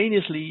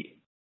simultaneously,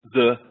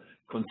 the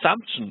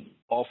consumption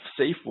of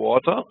safe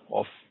water,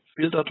 of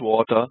filtered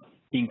water,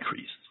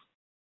 increased.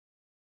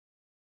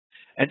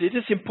 And it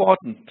is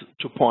important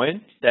to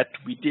point that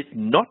we did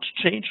not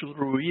change the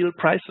real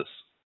prices.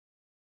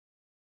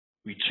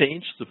 We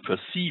changed the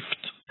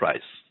perceived price,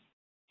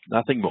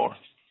 nothing more.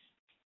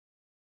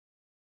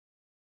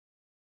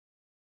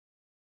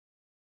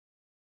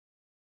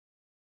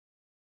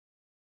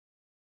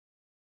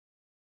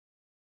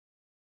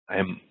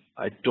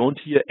 I don't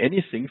hear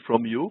anything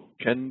from you.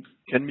 Can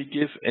we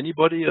give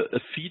anybody a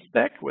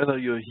feedback whether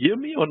you hear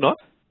me or not?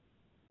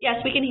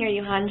 Yes, we can hear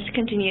you, Hans.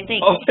 Continue.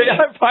 Thanks. Okay,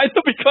 I'm fine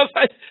because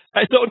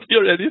I don't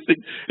hear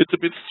anything. It's a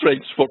bit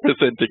strange for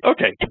presenting.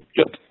 Okay,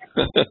 good.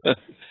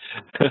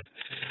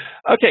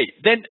 Okay,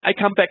 then I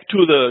come back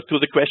to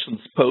the questions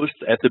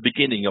posed at the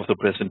beginning of the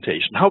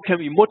presentation. How can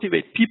we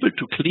motivate people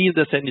to clean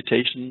the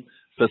sanitation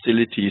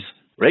facilities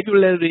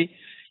regularly?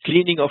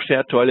 Cleaning of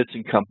shared toilets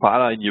in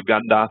Kampala in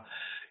Uganda.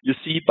 You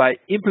see, by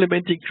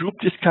implementing group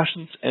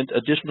discussions and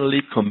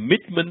additionally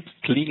commitment,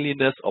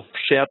 cleanliness of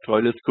shared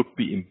toilets could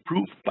be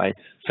improved by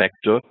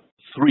factor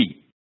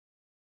 3.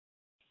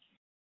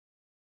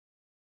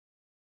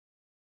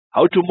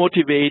 How to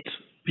motivate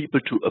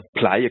people to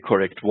apply a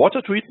correct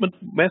water treatment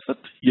method?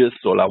 Here's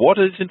solar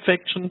water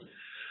disinfection.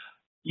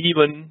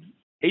 Even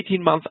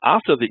 18 months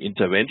after the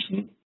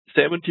intervention,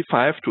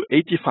 75 to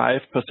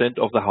 85%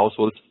 of the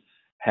households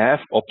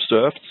have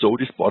observed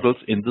Sodis bottles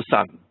in the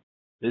sun.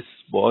 This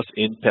was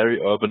in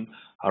peri-urban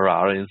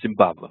Harare in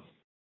Zimbabwe.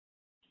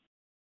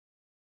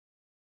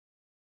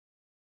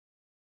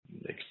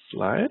 Next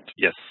slide.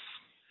 Yes.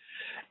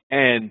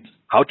 And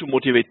how to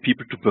motivate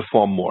people to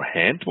perform more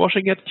hand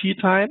washing at tea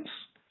times.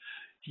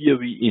 Here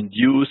we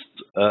induced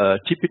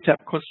tippy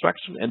tap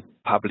construction and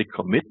public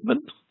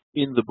commitment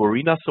in the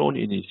Borina zone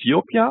in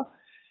Ethiopia.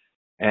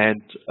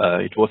 And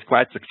it was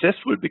quite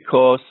successful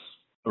because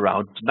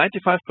around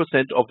 95%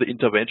 of the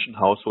intervention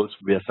households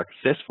were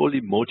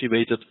successfully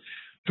motivated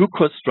to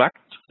construct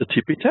the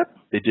tippy tap.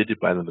 They did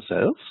it by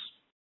themselves.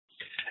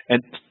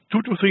 And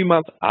 2 to 3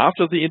 months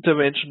after the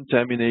intervention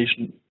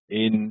termination,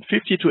 in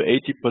 50 to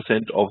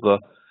 80% of the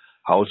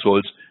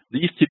households,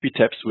 these tippy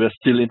taps were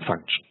still in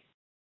function.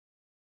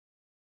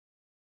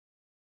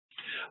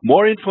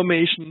 More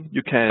information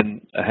you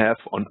can have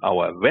on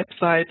our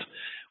website.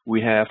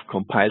 We have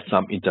compiled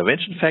some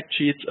intervention fact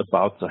sheets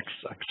about the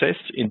success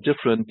in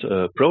different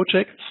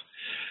projects.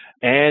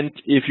 And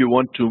if you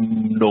want to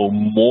know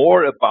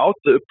more about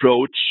the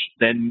approach,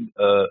 then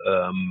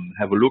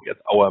have a look at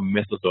our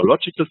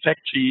methodological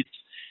fact sheets.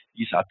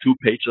 These are 2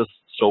 pages,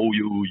 so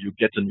you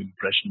get an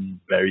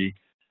impression very,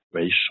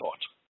 very short.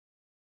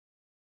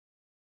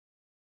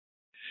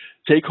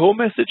 Take-home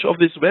message of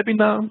this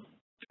webinar: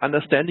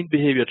 understanding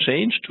behavior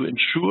change to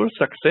ensure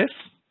success.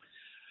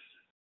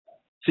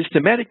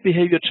 Systematic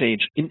behavior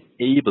change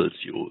enables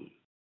you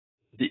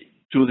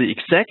to the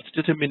exact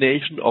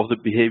determination of the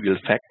behavioral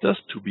factors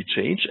to be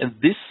changed, and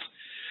this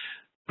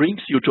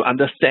brings you to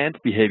understand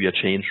behavior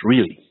change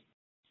really.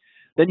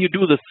 Then you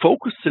do the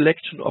focused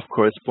selection of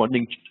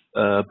corresponding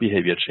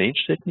behavior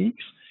change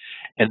techniques,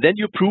 and then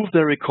you prove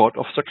the record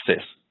of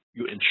success.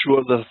 You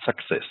ensure the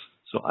success.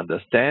 So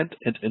understand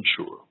and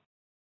ensure.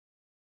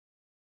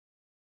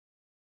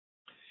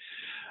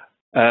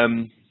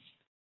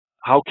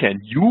 How can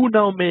you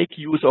now make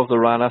use of the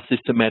RANA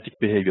systematic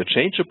behavior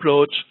change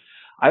approach?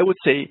 I would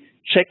say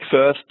check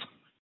first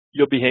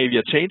your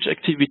behavior change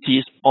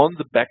activities on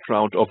the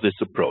background of this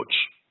approach.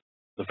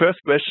 The first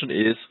question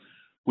is,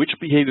 which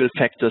behavioral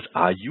factors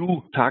are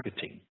you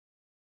targeting?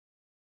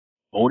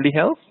 Only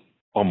health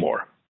or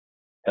more?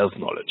 Health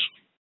knowledge.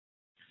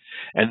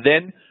 And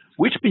then,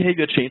 which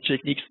behavior change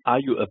techniques are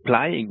you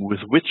applying with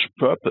which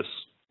purpose?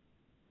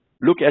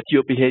 Look at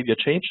your behavior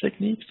change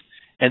techniques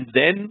and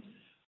then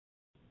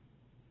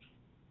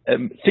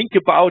think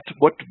about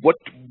what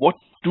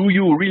do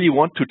you really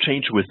want to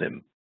change with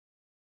them.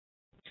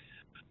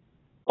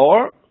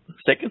 Or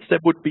second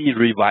step would be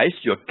revise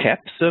your CAP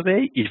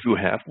survey if you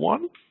have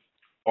one,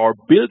 or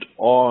build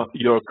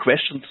your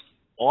questions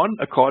on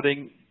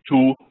according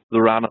to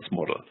the RANAS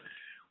model.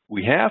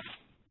 We have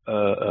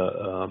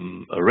a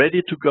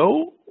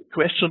ready-to-go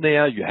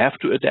questionnaire. You have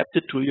to adapt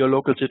it to your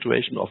local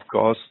situation, of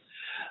course,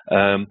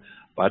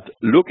 but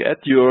look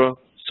at your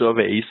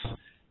surveys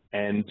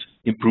and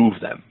improve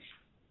them.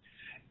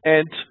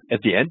 And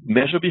at the end,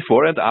 measure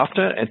before and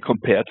after and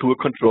compare to a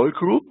control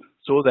group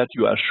so that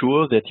you are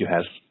sure that you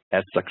have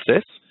had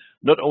success,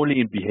 not only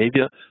in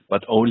behavior,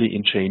 but only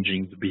in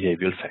changing the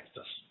behavioral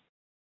factors.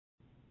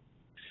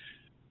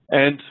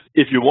 And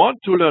if you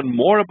want to learn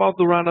more about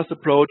the RANAS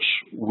approach,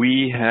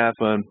 we have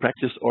a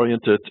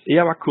practice-oriented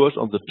EAWA course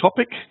on the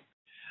topic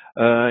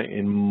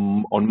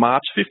on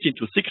March 15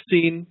 to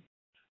 16,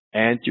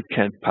 and you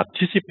can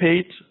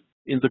participate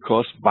in the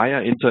course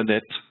via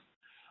internet.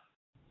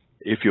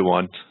 If you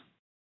want,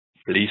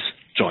 please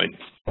join.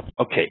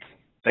 Okay,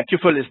 thank you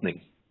for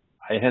listening.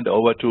 I hand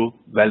over to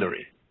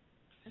Valerie.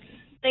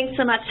 Thanks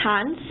so much,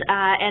 Hans.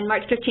 And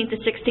March 15th to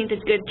 16th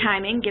is good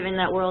timing, given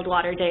that World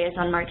Water Day is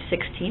on March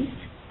 16th.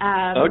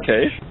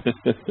 Okay.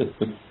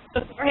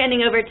 Before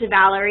handing over to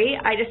Valerie,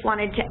 I just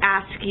wanted to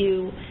ask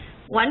you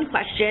one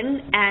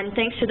question, and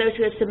thanks to those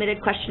who have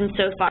submitted questions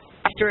so far.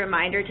 Just a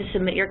reminder to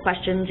submit your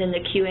questions in the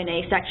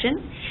Q&A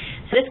section.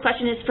 So this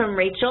question is from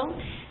Rachel.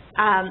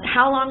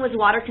 How long was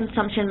water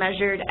consumption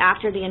measured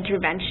after the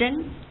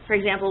intervention? For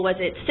example, was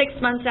it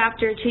 6 months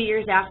after, 2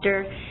 years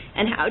after?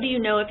 And how do you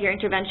know if your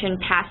intervention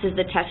passes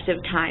the test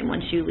of time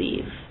once you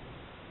leave?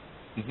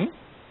 Mm-hmm.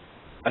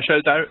 I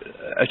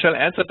shall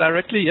answer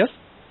directly, yes?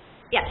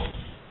 Yes.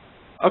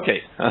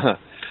 Okay.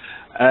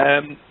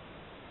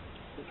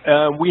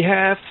 We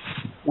have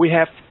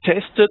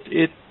tested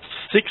it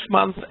 6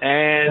 months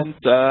and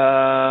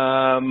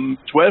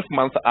 12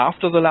 months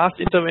after the last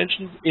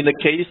intervention in the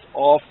case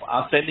of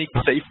arsenic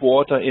safe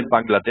water in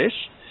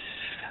Bangladesh.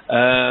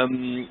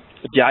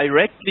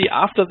 Directly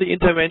after the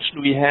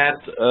intervention, we had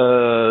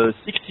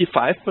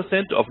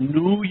 65% of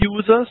new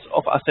users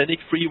of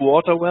arsenic-free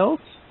water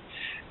wells,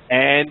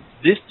 and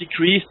this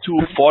decreased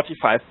to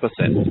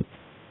 45%.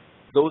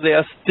 Though there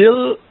are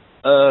still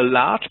a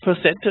large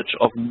percentage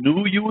of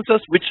new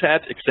users which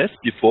had access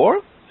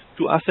before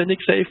to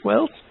arsenic-safe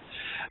wells.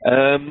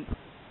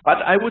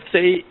 But I would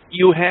say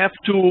you have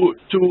to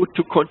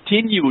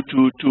continue with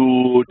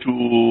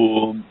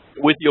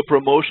your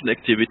promotion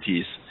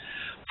activities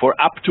for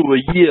up to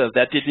a year,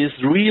 that it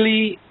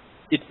really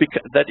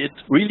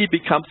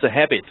becomes a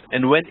habit.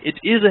 And when it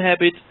is a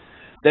habit,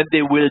 then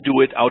they will do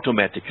it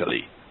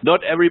automatically.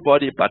 Not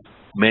everybody, but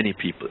many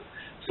people.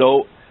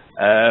 So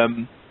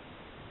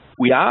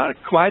we are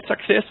quite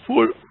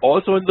successful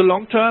also in the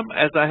long term,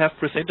 as I have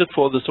presented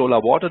for the solar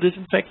water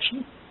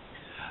disinfection.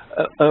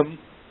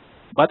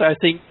 But I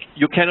think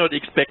you cannot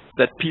expect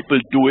that people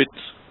do it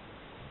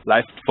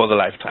for the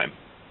lifetime.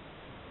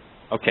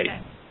 Okay.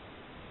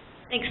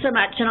 Thanks so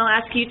much, and I'll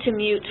ask you to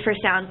mute for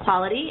sound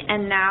quality.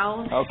 And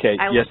now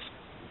I will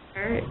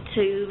turn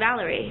to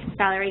Valerie.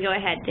 Valerie, go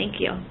ahead. Thank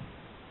you.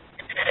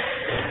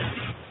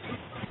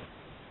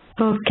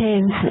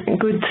 Okay.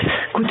 Good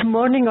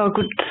morning or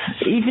good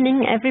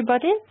evening,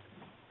 everybody.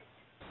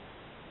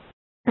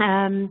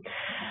 I'm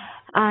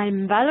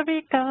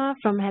Valerie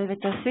from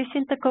Helvetia Swiss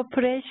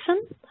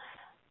Intercorporation.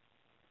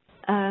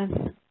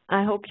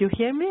 I hope you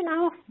hear me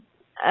now.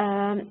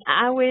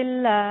 I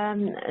will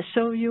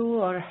show you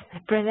or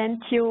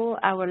present you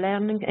our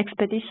learning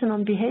expedition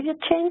on behavior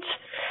change,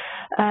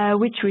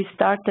 which we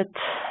started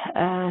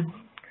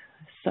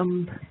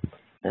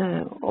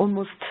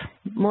almost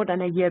more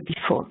than a year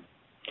before.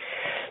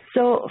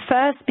 So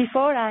first,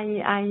 before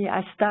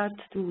I start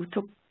to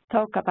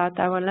talk about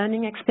our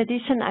learning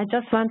expedition, I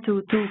just want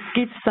to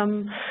give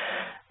some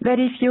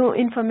Very few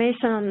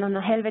information on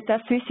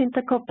Helvetia-Swiss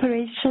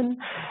intercooperation.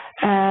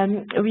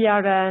 We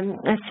are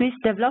a Swiss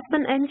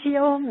development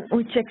NGO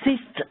which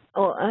exists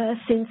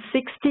since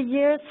 60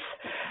 years,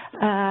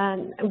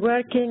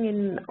 working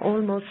in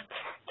almost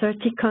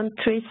 30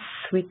 countries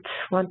with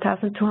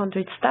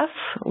 1,200 staff,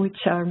 which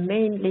are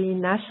mainly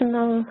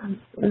national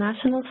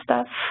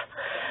staff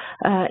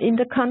in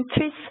the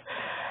countries.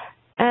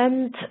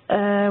 And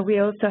we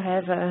also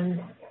have a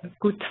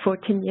good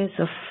 14 years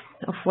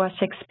of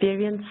WASH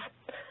experience,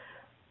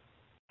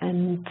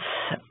 and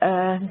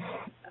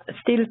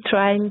still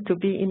trying to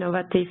be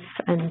innovative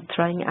and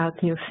trying out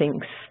new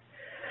things.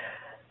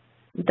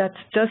 That's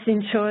just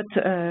in short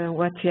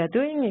what we are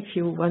doing. If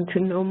you want to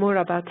know more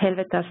about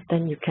Helvetas,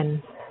 then you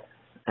can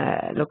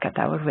look at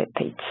our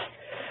webpage.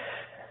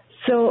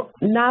 So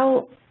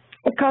now,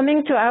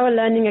 coming to our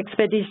learning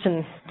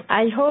expedition,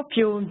 I hope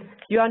you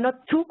are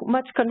not too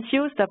much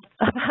confused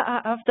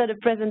after the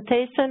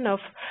presentation of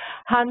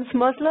Hans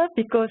Mosler,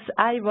 because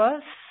I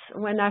was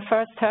when I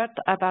first heard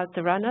about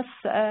the runners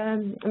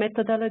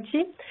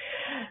methodology.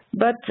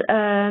 But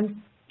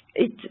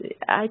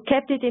I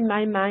kept it in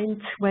my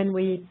mind when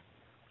we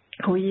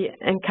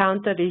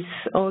encounter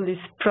all these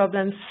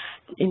problems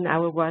in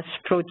our WASH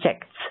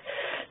projects.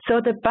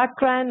 So the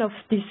background of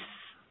the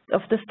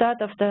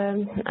start of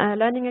the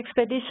learning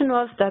expedition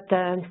was that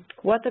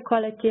water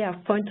quality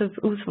at point of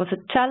use was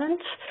a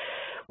challenge.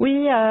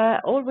 We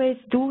always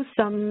do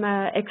some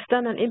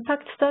external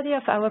impact study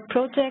of our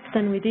project,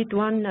 and we did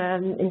one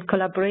in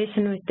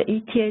collaboration with the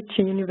ETH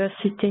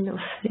University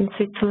in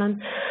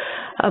Switzerland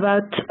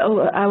about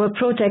our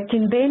project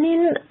in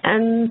Benin,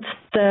 and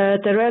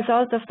the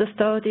result of the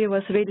study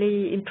was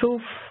really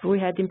improved. We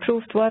had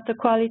improved water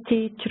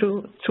quality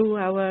through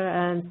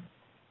our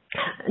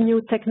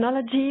new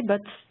technology,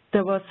 but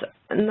there was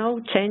no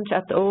change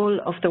at all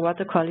of the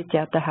water quality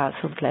at the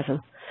household level.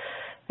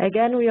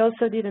 Again, we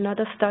also did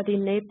another study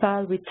in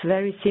Nepal with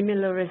very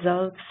similar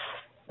results.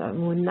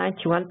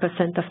 91%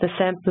 of the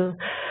sample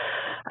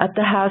at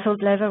the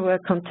household level were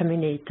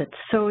contaminated.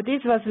 So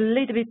this was a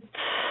little bit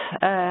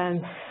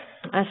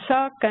a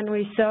shock, and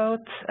we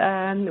thought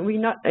we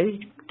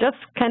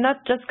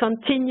cannot just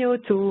continue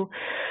to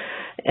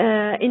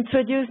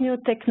introduce new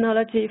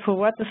technology for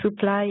water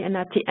supply, and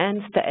at the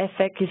end the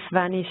effect is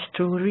vanished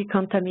through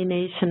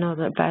recontamination or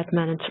the bad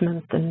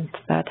management and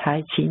bad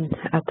hygiene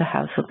at the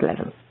household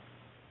level.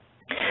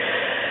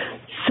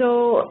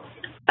 So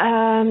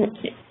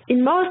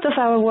in most of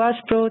our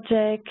WASH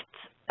projects,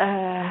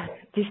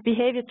 this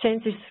behavior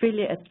change is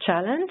really a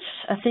challenge.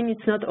 I think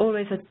it's not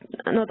only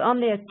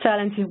a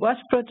challenge in WASH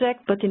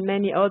project, but in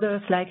many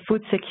others like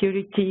food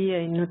security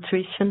and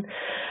nutrition.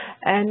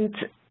 And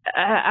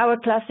our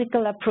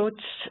classical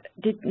approach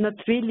did not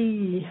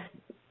really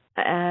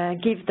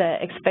give the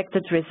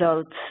expected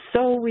results.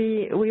 So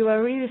we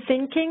were really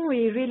thinking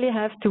we really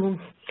have to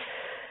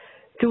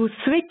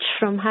switch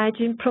from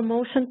hygiene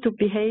promotion to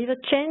behavior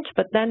change,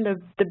 but then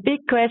the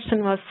big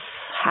question was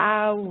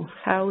how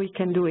we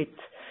can do it.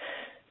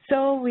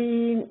 So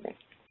we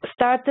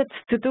started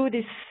to do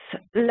this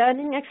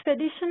learning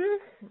expedition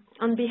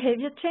on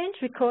behavior change.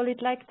 We call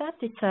it like that.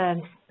 It's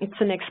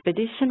an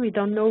expedition. We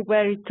don't know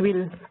where it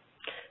will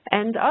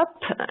end up,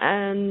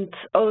 and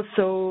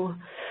also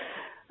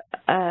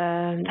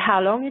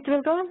how long it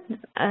will go.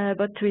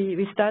 But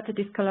we started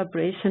this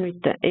collaboration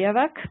with the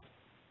EAVAC.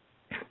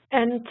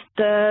 And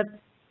the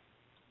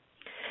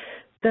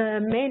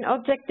main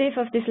objective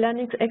of this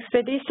learning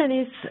expedition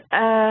is,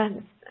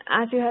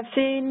 as you have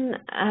seen,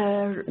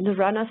 the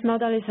runners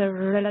model is a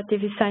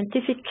relatively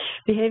scientific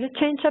behavior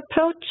change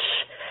approach,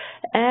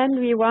 and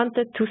we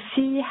wanted to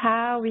see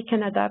how we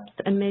can adapt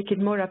and make it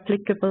more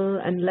applicable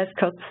and less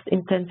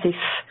cost-intensive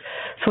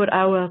for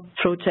our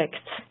projects.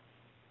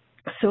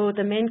 So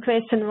the main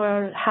question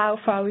was how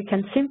far we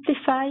can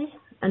simplify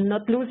and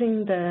not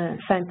losing the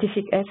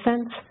scientific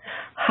essence.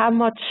 How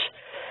much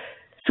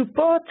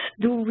support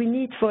do we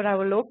need for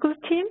our local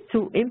team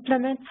to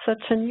implement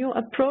such a new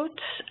approach?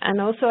 And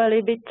also a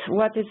little bit,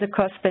 what is the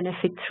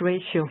cost-benefit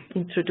ratio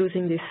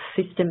introducing this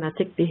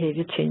systematic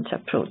behavior change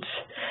approach?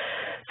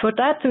 For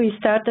that, we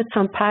started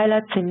some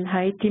pilots in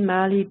Haiti,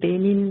 Mali,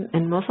 Benin,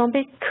 and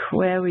Mozambique,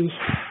 where we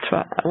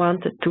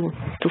wanted to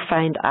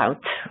find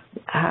out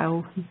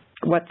how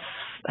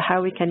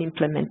we can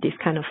implement this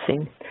kind of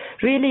thing.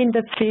 Really in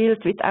the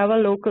field with our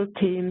local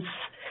teams,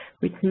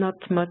 with not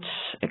much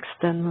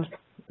external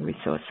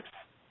resources.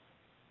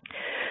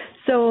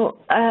 So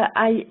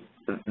I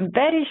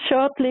very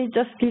shortly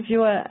just give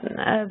you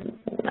a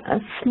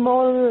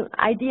small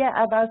idea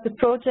about the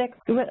project,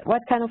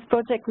 what kind of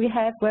project we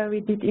have, where we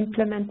did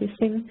implement this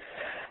thing.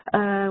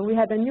 We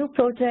had a new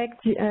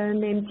project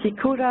named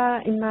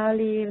Sikura in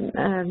Mali,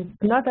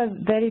 not a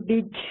very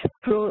big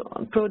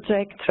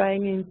project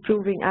trying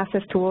improving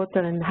access to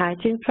water and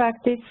hygiene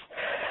practice.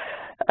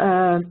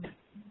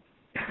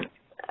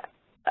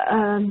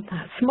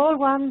 Small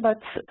one,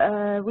 but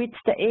with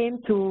the aim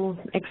to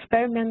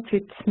experiment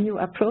with new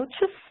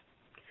approaches.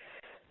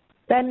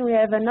 Then we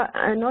have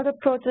another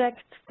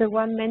project, the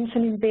one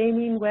mentioned in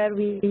Benin, where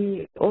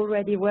we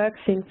already work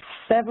since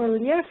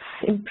several years,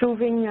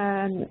 improving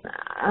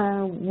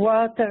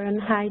water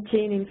and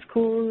hygiene in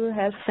school,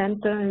 health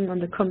center, and on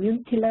the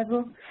community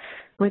level,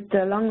 with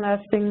the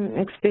long-lasting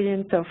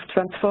experience of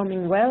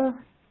transforming well,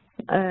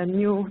 a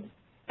new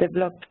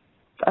developed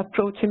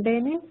approach in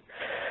Benin.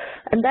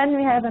 And then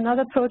we have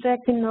another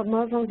project in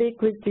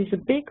Mozambique, which is a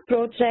big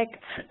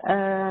project,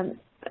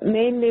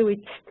 mainly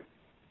with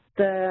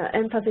the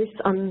emphasis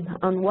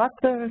on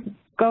water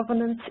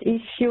governance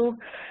issue,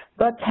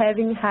 but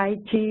having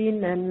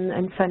hygiene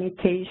and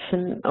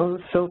sanitation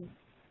also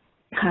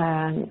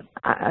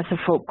as a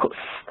focus.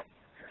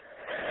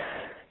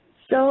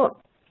 So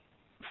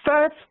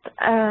first,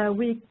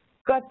 we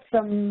got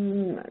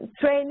some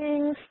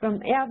trainings from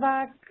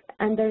ERBAC,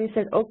 and then we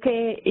said,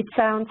 okay, it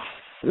sounds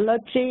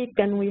logic,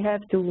 and we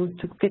have to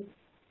get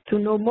to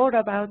know more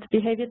about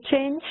behavior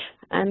change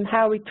and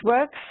how it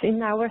works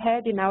in our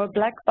head, in our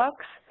black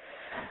box.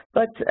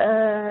 But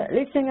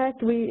listening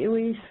at,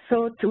 we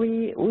thought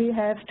we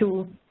have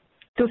to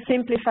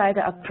simplify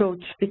the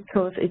approach,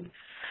 because it's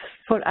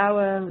for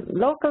our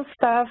local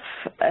staff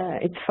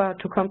it's far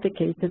too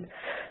complicated.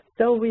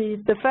 So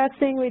the first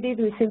thing we did,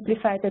 we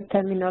simplified the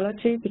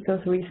terminology,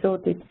 because we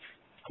thought it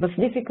was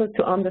difficult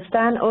to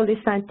understand all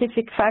these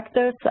scientific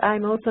factors.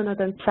 I'm also not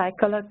a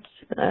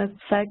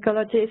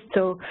psychologist,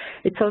 so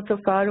it's also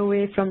far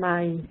away from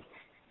my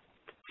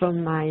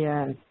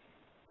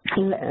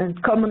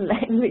common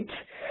language.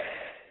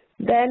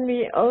 Then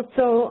we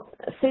also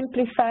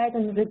simplified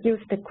and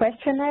reduced the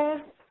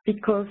questionnaire,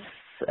 because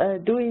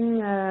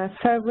doing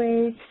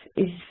surveys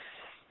is,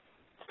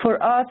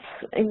 for us,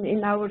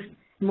 in our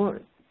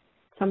more,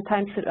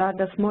 sometimes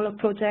the smaller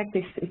project,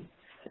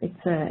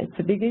 it's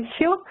a big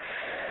issue.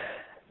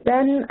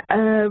 Then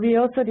we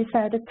also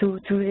decided to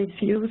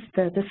reduce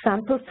the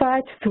sample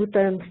size to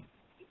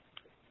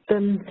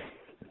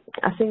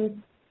I think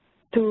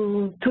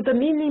to the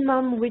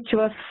minimum which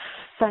was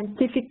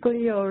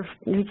scientifically or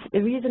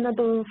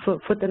reasonable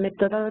for the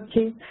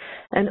methodology,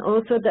 and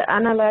also the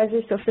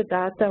analysis of the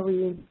data.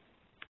 We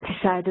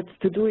decided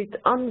to do it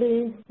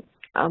only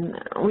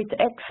with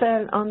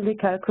Excel, only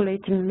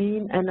calculating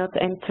mean and not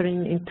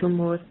entering into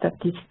more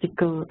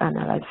statistical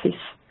analysis.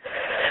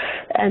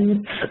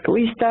 And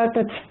we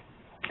started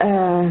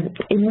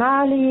in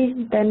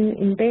Mali, then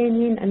in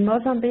Benin and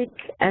Mozambique,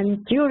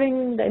 and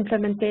during the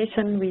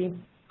implementation we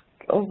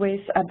always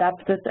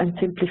adapted and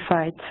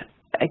simplified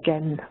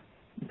again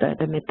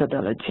the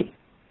methodology.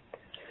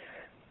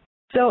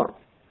 So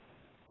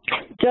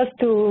just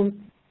to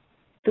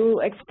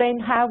explain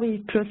how we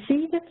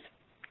proceeded,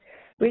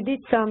 we did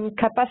some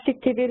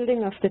capacity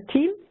building of the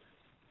team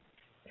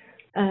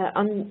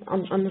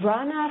on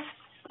RANAS,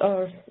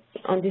 or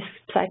on this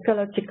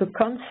psychological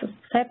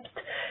concept.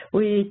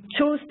 We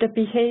chose the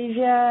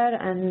behavior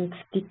and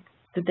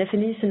the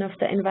definition of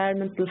the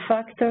environmental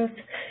factors.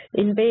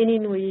 In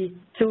Benin, we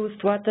chose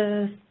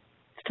water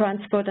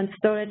transport and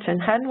storage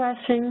and hand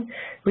washing.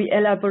 We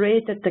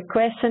elaborated the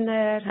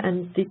questionnaire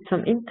and did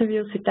some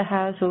interviews with the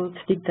households,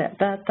 did the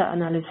data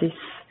analysis,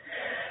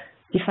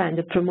 defined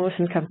the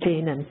promotion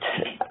campaign, and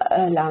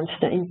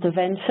launched the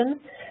intervention,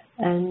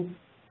 and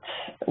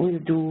we'll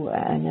do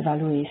an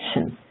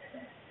evaluation.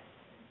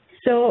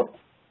 So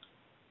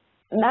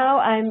now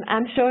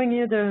I'm showing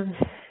you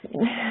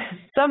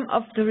some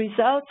of the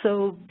results,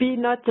 so be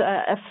not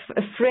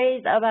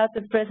afraid about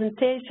the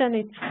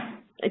presentation.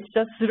 It's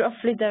just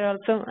roughly, there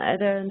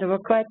were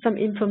quite some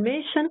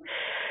information.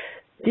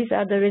 These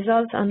are the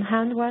results on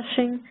hand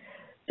washing.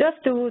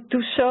 Just to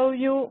show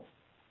you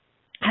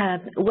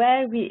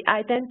where we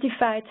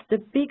identified the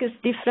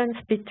biggest difference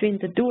between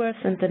the doers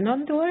and the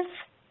non-doers.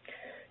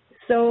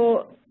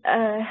 So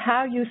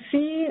how you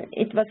see,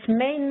 it was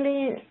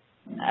mainly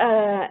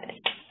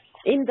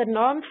in the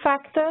norm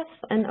factors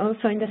and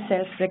also in the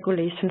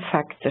self-regulation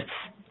factors.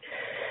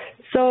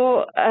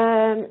 So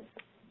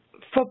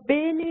for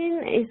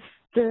Benin,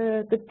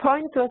 the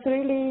point was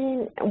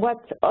really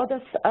what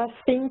others are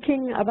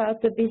thinking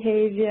about the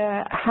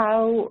behavior,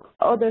 how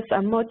others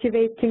are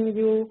motivating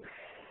you,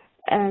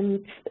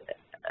 and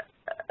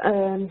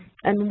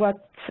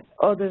what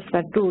others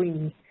are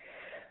doing.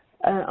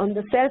 On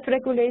the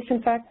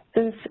self-regulation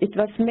factors, it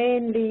was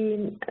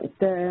mainly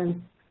the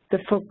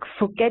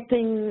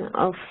forgetting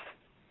of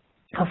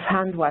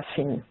hand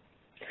washing.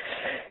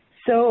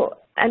 So,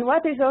 and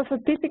what is also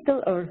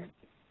typical, or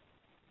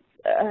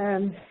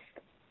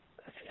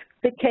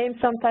became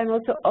sometimes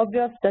also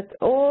obvious, that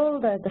all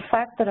the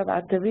factors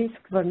about the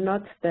risk were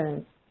not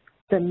the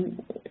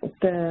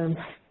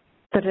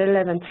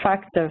relevant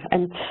factor,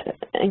 and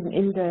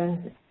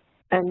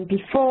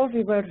before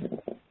we were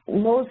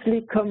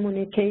mostly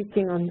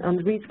communicating on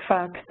risk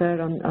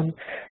factor, on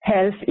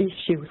health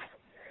issues.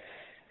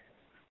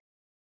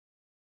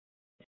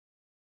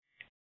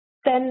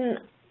 Then,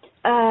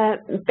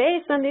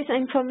 based on this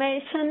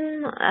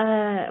information,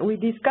 we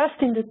discussed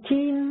in the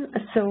team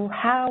so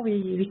how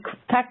we could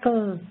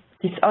tackle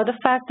these other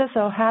factors,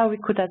 or how we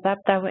could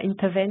adapt our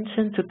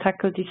intervention to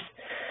tackle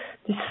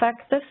these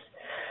factors.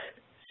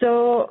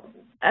 So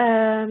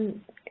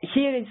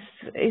here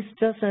is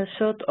just a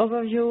short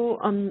overview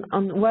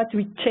on what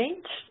we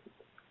changed.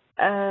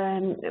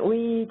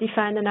 We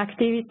defined an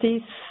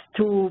activities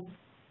to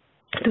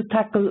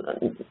tackle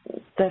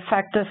the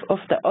factors of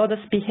the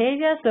other's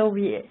behavior. So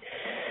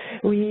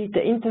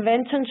the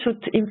intervention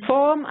should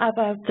inform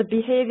about the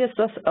behaviors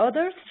of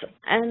others,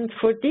 and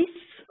for this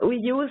we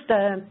used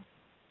a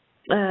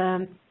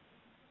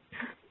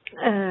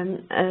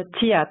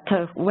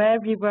theater where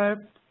we were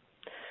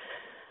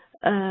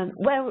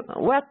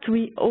what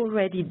we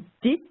already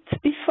did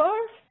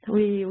before.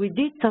 We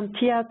did some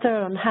theater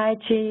on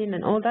hygiene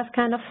and all that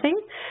kind of thing,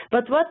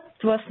 but what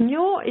was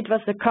new, it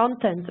was the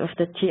content of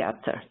the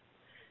theater.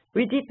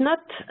 We did not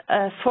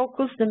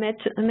focus the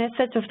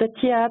message of the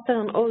theater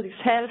on all this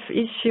health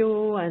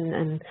issue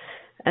and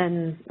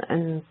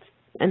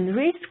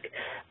risk,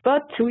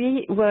 but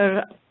we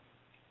were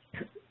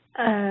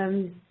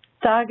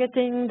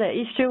targeting the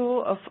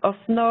issue of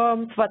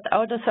norms, what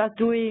others are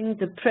doing,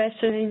 the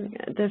pressure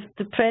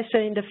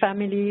in the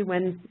family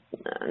when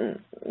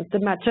the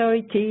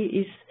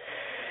majority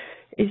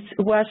is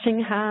washing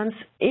hands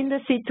in the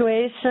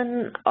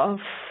situation of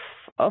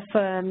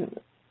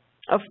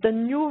the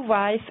new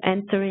wife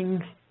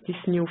entering this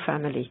new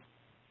family.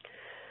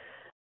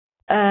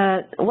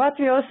 What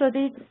we also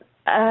did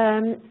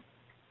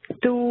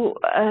to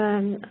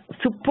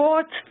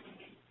support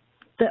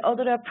the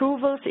other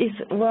approvals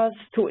was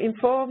to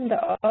inform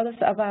the others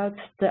about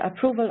the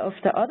approval of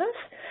the others.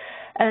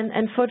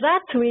 And for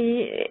that,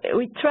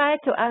 we tried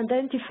to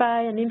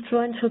identify an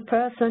influential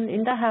person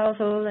in the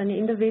household and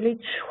in the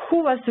village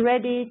who was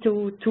ready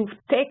to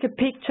take a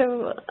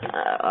picture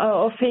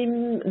of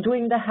him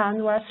doing the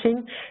hand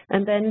washing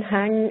and then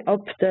hang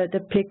up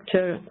the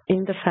picture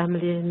in the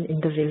family and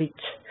in the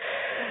village.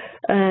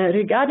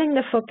 Regarding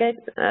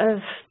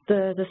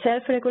the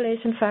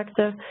self-regulation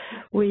factor,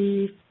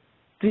 we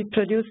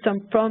produced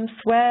some prompts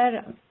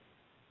where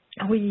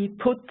we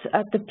put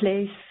at the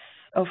place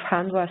of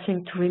hand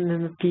washing to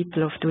remember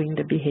people of doing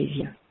the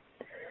behavior.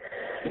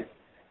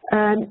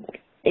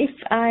 If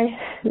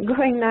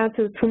going now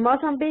to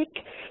Mozambique,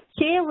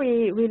 here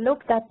we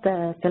looked at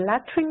the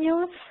latrine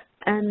use,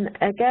 and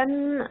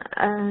again,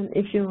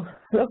 if you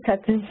look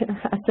at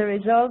the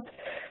result,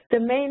 the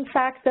main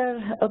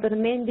factor or the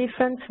main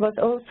difference was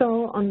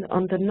also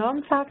on the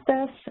norm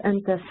factors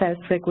and the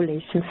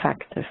self-regulation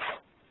factors.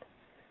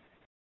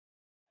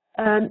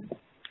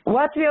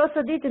 What we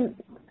also did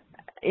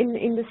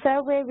in the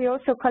survey, we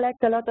also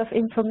collect a lot of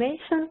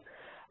information,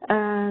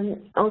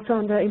 also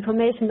on the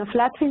information of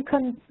latrine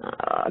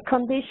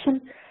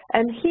condition.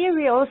 And here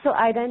we also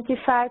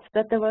identified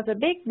that there was a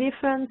big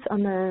difference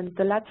on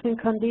the latrine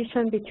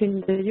condition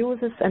between the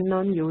users and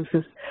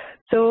non-users.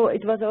 So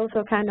it was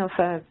also kind of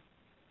a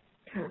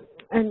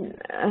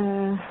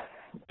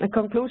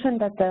conclusion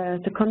that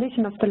the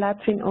condition of the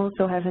latrine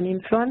also has an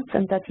influence,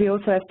 and that we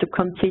also have to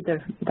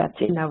consider that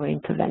in our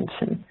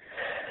intervention.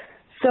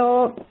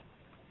 So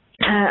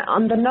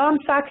on the norm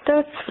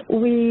factors,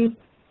 we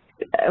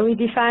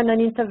define an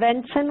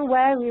intervention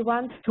where we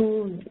want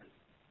to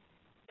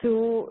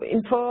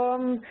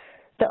inform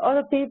the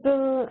other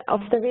people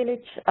of the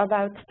village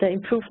about the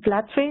improved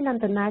latrine and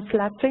the nice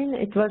latrine.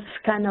 It was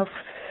kind of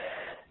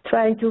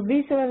trying to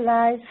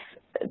visualize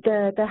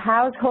the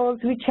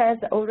household which has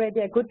already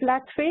a good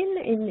latrine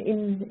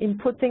in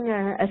putting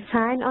a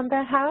sign on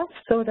their house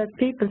so that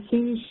people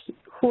see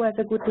who has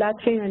a good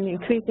latrine and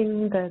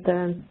increasing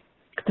the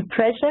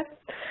pressure,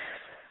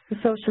 the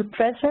social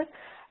pressure.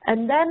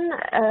 And then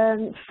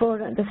for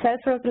the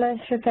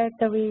self-regulation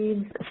factor,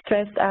 we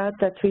stressed out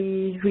that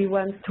we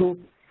want to,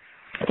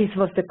 this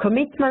was the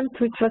commitment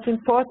which was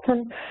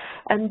important,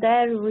 and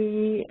there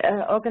we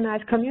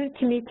organized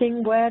community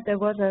meeting where there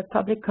was a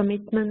public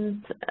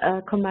commitment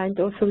combined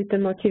also with the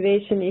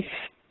motivation if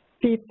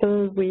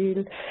people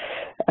will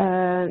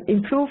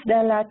improve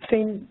their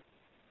latrine.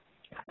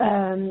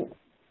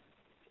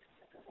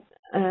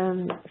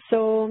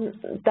 So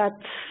that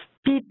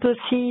people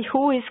see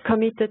who is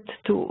committed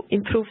to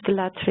improve the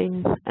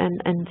latrine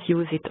and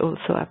use it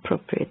also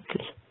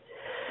appropriately.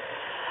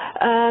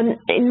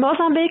 In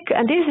Mozambique,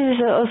 and this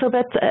is also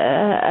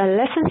a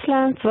lessons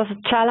learned, was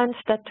a challenge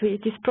that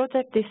this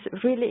project is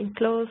really in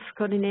close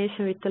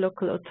coordination with the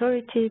local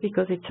authority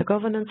because it's a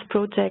governance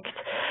project.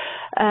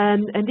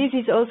 And this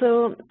is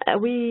also,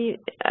 we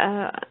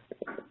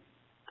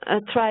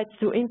tried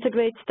to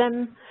integrate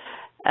them,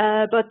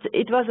 but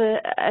it was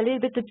a little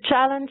bit a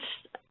challenge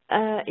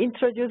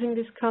introducing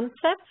this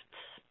concept.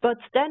 But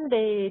then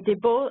they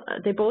bought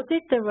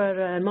it. They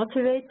were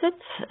motivated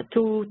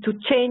to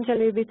change a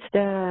little bit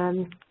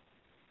the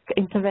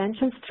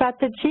intervention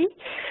strategy.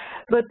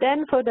 But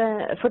then for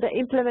the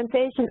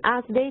implementation,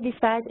 as they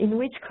decide in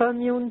which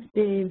communes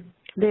they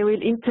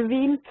will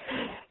intervene,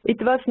 it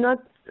was not.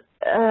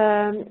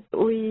 There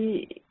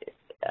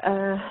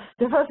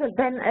was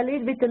then a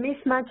little bit a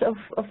mismatch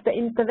of the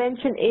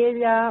intervention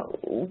area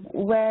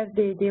where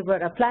they were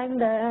applying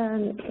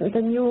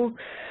the new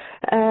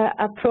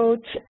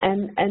approach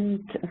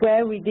and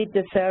where we did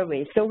the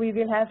survey. So we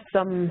will have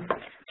some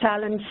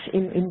challenge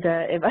in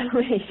the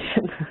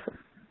evaluation.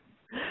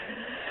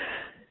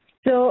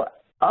 So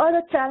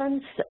other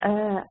challenge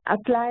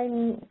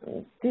applying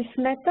this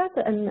method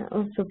and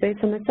also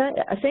based on it,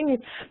 I think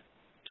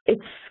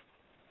it's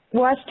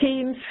WASH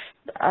teams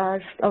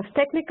are of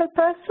technical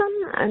person,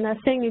 and I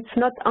think it's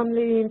not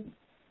only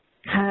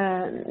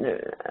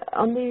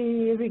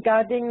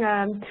regarding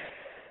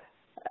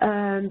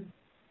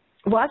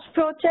WASH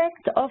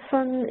project.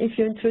 Often if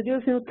you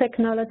introduce new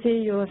technology,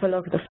 you have a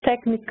lot of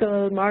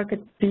technical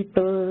market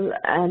people,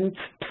 and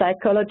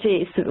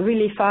psychology is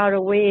really far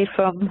away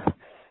from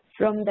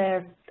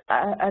their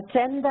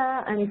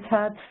agenda, and it's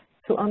hard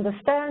to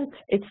understand.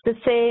 It's the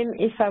same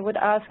if I would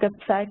ask a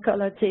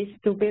psychologist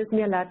to build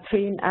me a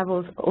latrine, he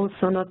will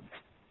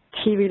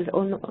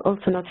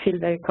also not feel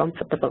very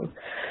comfortable.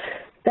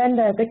 Then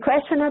the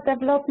questionnaire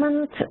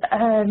development,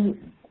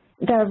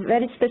 there are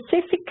very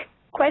specific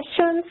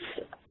questions,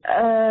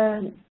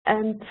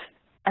 and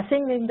I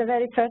think in the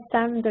very first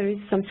time there is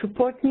some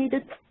support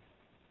needed.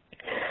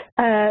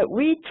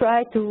 We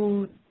try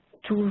to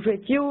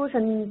reduce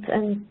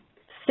and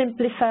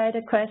simplify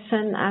the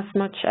question as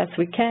much as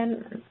we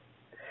can,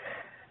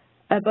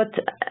 but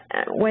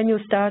when you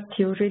start,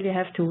 you really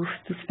have to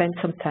spend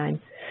some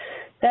time.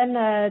 Then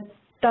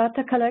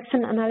data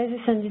collection, analysis,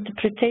 and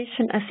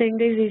interpretation. I think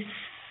this is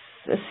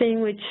a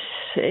thing which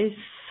is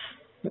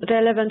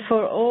relevant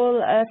for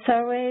all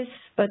surveys,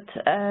 but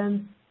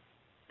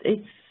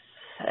it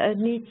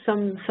needs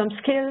some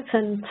skills,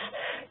 and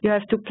you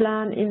have to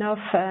plan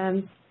enough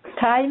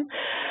time.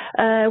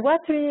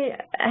 What we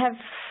have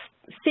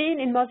seen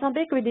in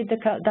Mozambique, we did the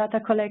data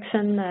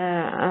collection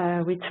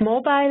with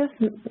mobile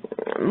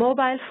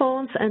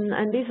phones,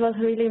 and this was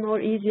really more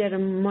easier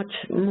and more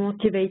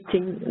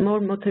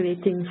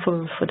motivating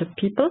for the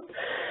people.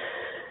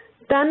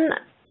 Then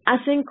I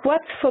think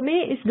what for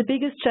me is the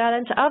biggest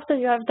challenge, after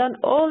you have done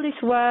all this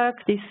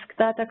work, this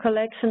data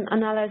collection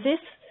analysis,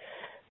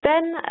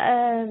 then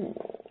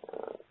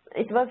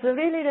it was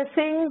really the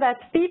thing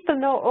that people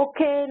know,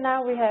 okay,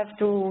 now we have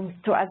to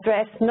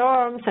address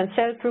norms and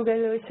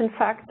self-regulation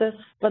factors.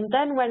 But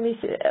then when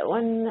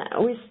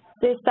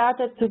they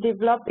started to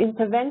develop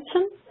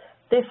intervention,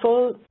 they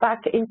fall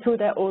back into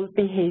their old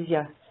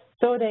behavior.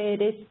 So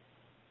they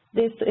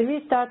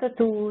started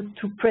to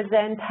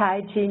present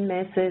hygiene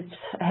message,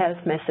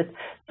 health message.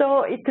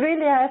 So it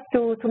really has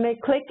to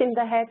make click in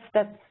the heads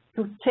that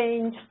to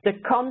change the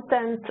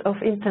content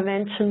of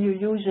intervention you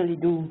usually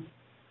do.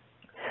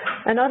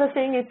 Another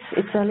thing,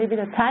 it's a little bit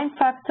of time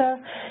factor,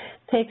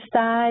 takes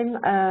time.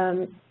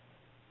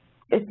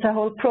 It's a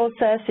whole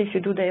process if you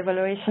do the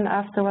evaluation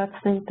afterwards,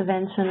 the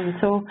intervention, and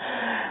so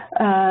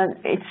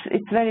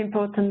it's very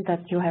important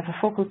that you have a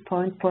focal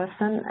point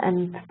person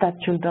and that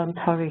you don't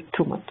hurry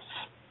too much.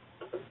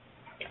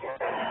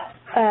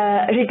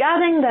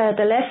 Regarding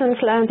the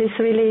lessons learned is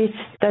really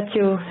that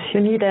you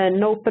need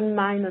an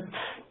open-minded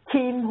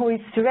team who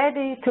is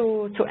ready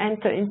to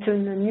enter into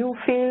a new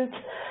field,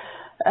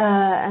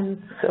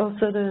 and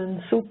also the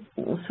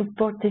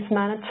supportive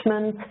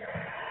management.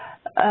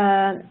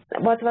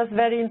 What was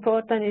very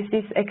important is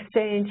this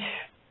exchange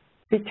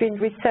between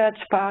research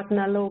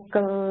partner,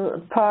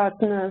 local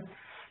partners,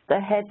 the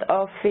head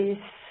office,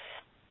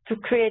 to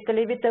create a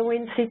little bit of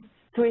win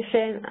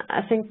situation.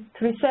 I think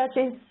research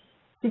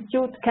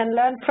institute can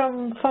learn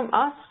from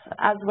us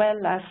as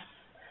well as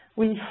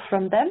we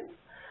from them.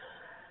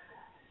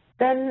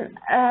 Then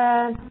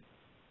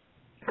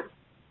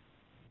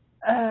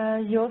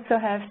you also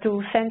have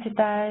to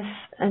sensitize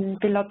and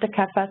build up the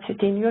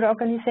capacity in your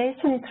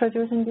organization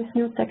introducing this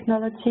new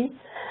technology.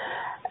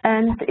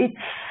 And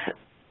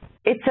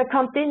it's a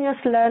continuous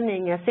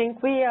learning. I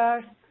think we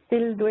are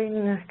still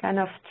doing a kind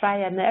of try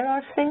and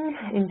error thing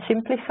in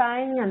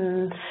simplifying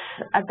and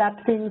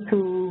adapting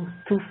to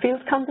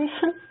field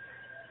conditions.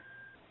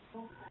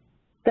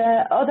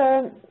 The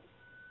other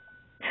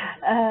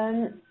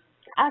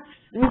as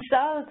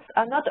results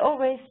are not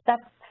always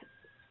that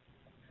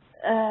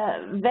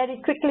very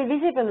quickly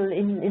visible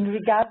in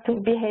regard to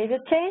behavior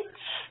change.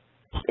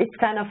 It's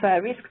kind of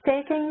a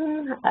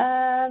risk-taking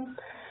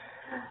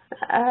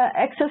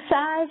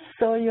exercise,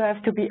 so you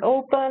have to be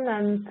open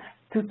and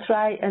to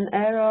try an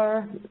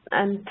error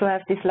and to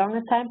have this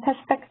longer time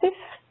perspective.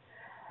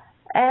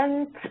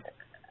 And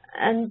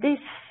this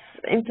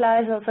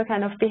implies also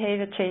kind of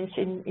behavior change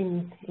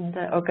in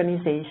the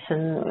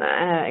organization,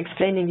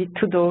 explaining it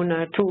to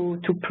donor, to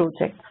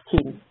project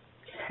team.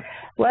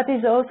 What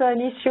is also an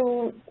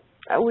issue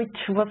which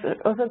was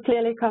also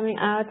clearly coming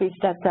out is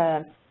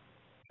that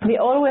we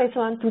always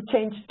want to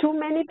change too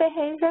many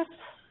behaviors.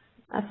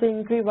 I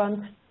think we want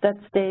that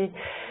they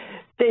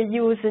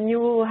use a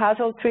new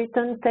household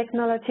treatment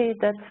technology,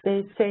 that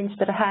they change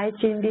their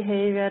hygiene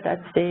behavior,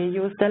 that they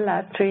use the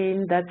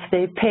latrine, that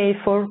they pay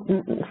for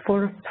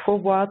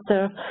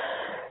water.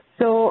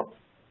 So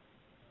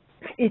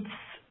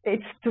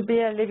it's to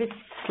be a little bit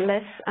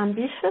less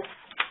ambitious.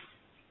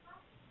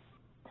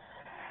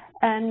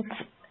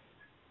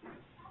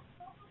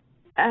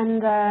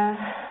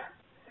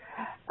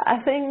 I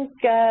think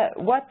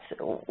what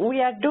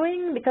we are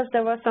doing, because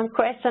there was some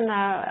question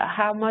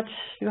how much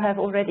you have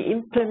already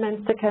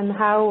implemented and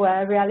how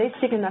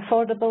realistic and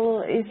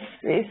affordable is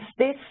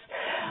this.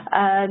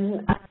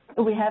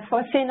 We have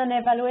foreseen an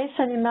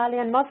evaluation in Mali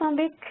and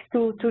Mozambique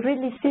to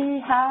really see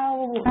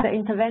how the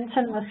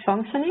intervention was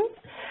functioning.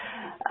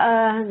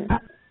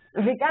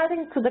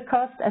 Regarding to the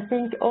cost, I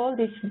think all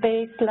this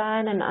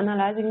baseline and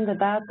analyzing the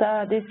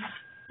data, this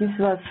is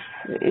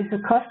a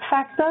cost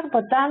factor.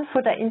 But then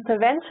for the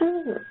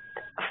intervention,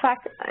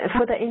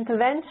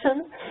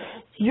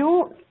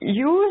 you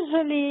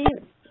usually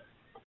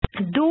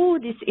do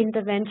this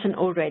intervention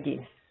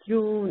already.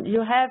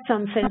 You have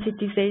some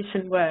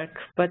sensitization work,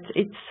 but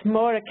it's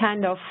more a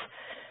kind of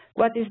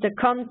what is the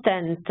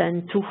content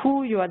and to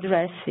who you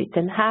address it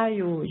and how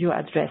you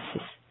address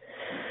it.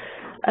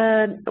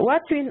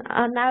 What we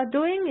are now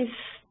doing is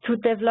to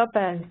develop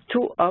a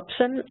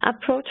two-option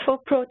approach for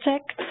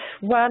projects.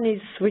 One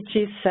is, which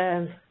is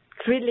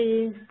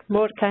really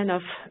more kind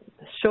of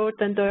short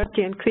and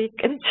dirty and quick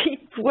and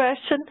cheap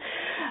version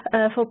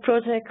for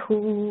projects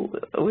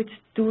which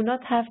do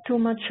not have too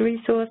much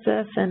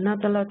resources and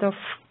not a lot of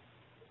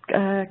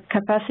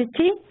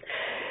capacity.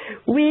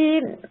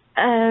 We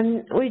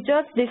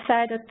just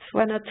decided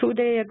 1 or 2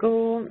 days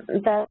ago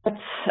that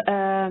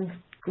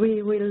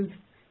we will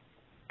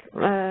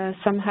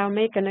somehow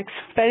make an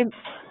experiment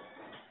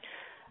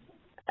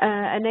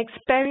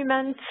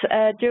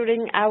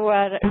during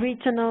our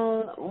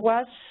regional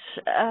WASH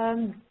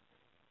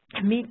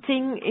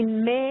meeting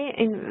in May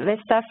in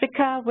West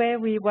Africa, where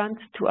we want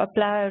to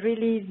apply a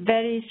really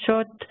very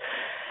short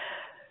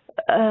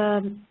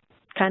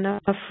kind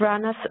of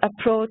runners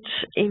approach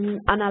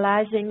in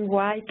analyzing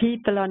why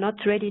people are not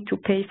ready to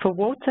pay for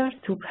water,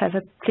 to have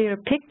a clear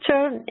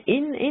picture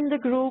in the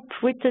group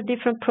with the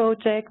different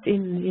projects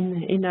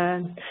in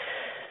a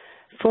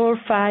 4 or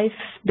 5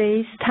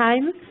 days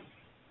time.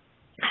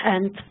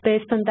 And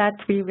based on that,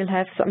 we will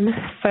have some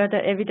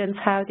further evidence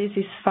how this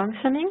is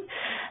functioning.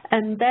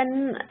 And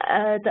then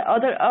the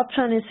other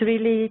option is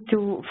really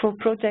for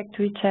projects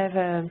which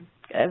have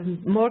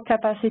more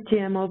capacity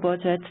and more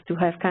budget to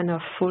have kind of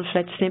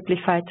full-fledged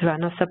simplified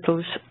runners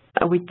approach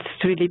with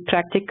really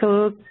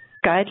practical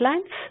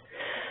guidelines.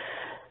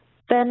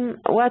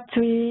 Then what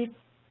we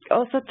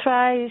also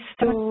try is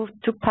to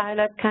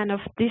pilot kind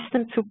of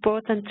distance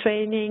support and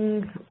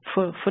training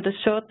for the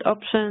short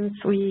options.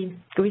 We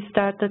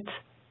started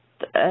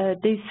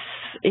this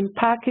in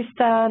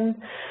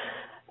Pakistan,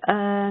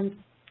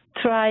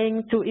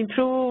 trying to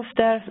improve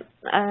their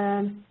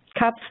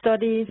CAP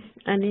study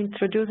and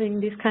introducing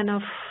this kind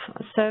of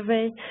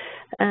survey,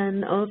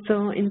 and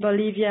also in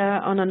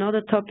Bolivia on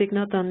another topic,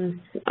 not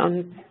on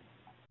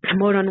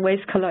more on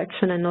waste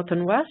collection and not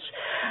on WASH.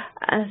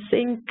 I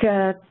think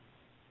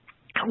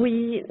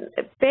we,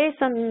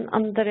 based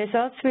on the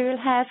results we will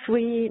have,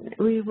 we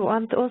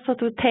want also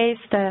to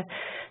taste the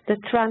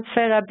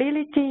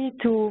transferability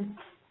to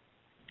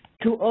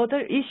other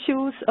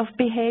issues of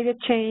behavior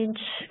change.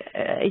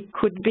 It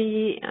could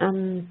be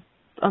on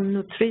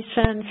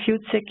nutrition,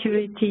 food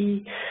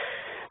security,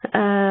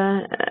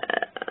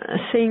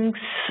 things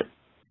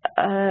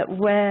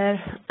where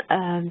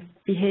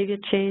behavior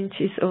change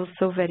is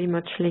also very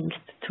much linked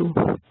to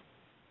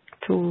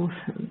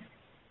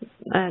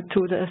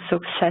the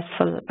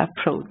successful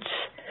approach.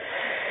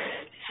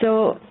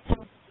 So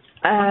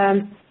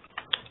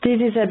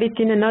this is a bit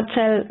in a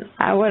nutshell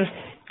our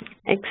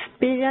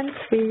experience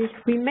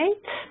we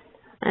made,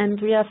 and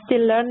we are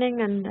still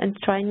learning and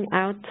trying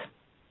out.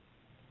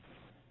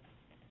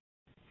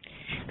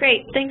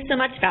 Great, thanks so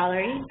much,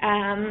 Valerie.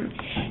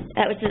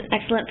 That was an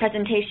excellent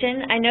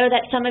presentation. I know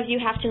that some of you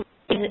have to,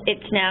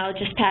 it's now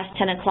just past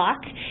 10 o'clock.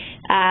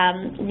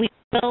 We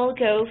will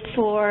go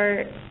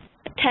for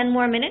 10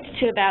 more minutes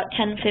to about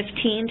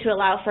 10:15 to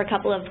allow for a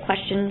couple of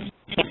questions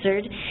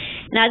answered.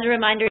 And as a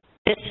reminder,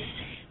 this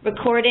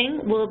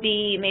recording will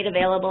be made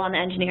available on the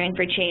Engineering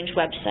for Change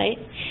website.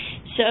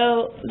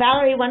 So,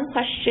 Valerie, one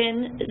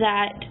question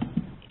that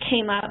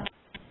came up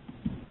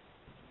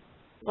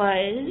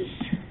was,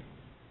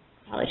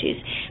 apologies,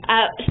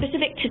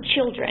 specific to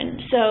children.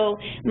 So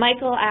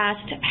Michael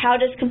asked, how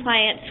does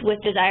compliance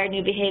with desired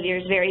new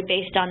behaviors vary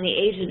based on the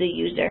age of the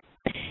user?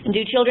 And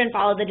do children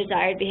follow the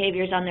desired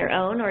behaviors on their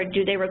own, or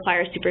do they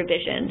require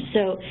supervision?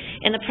 So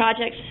in the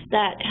projects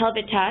that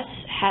Helvetas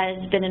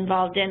has been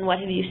involved in, what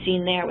have you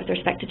seen there with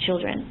respect to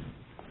children?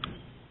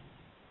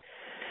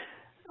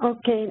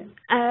 Okay,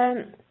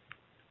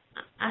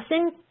 I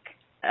think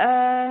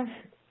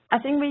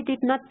we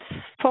did not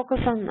focus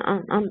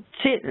on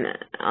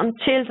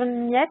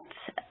children yet,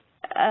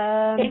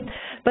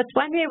 but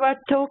when we were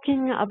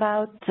talking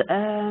about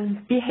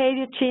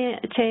behavior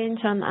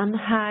change on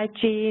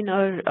hygiene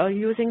or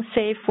using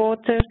safe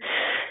water,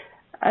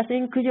 I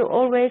think you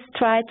always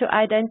try to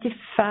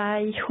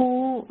identify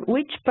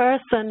which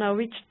person or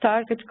which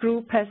target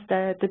group has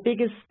the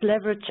biggest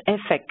leverage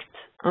effect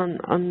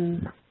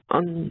on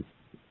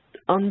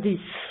this,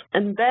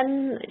 and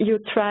then you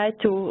try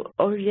to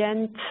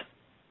orient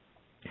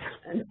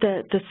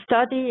the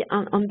study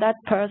on that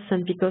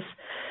person, because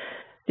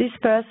this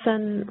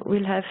person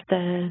will have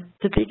the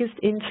biggest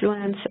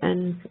influence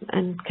and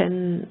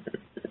can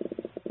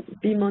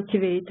be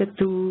motivated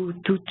to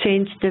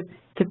change the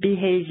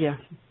behavior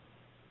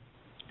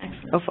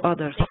of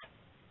others.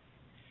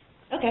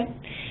 Okay.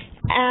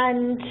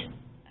 And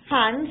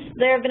Hans,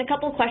 there have been a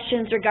couple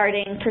questions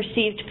regarding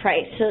perceived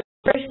price. So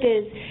first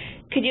is,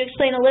 could you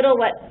explain a little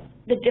what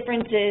the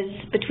difference is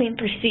between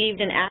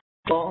perceived and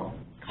actual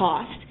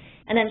cost?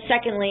 And then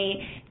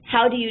secondly,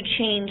 how do you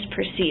change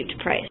perceived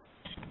price?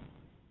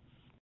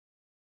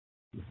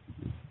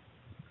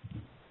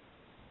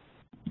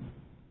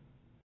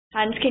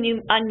 Hans, can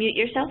you unmute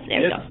yourself?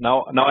 There we go. Yes,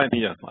 now I'm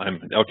here.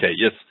 Okay,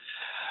 yes.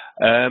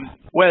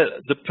 Well,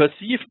 the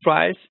perceived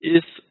price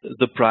is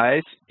the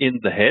price in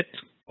the head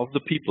of the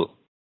people.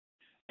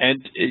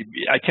 And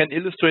I can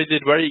illustrate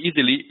it very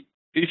easily.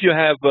 If you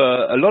have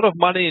a lot of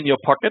money in your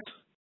pocket,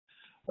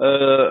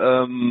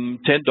 $10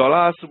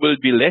 will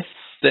be less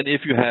than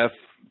if you have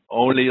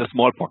only a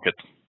small pocket.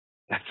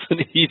 That's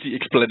an easy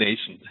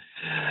explanation.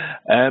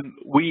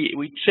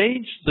 We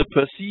change the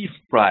perceived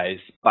price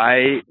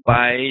by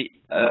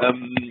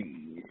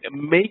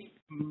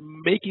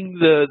making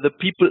the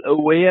people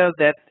aware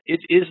that it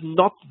is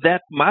not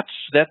that much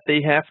that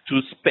they have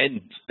to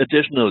spend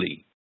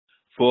additionally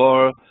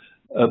for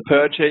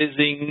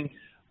purchasing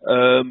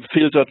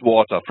filtered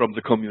water from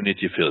the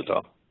community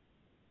filter.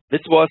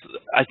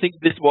 I think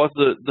this was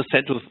the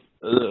central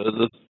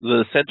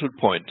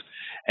point.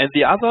 And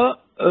the other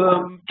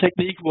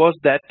technique was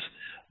that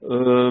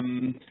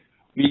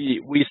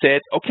we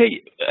said,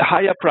 okay,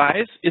 higher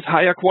price is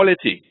higher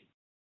quality,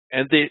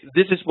 and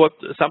this is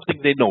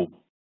something they know.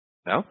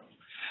 Yeah?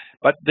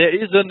 But there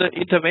is an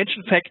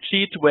intervention fact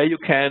sheet where you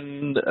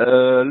can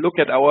look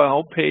at our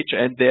homepage,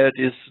 and there it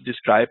is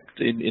described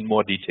in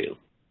more detail.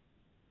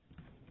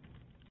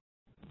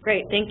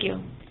 Great, thank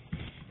you.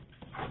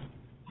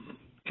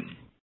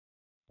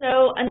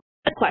 So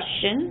another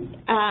question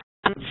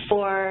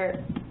for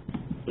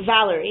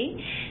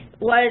Valerie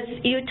was,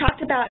 you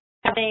talked about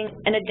having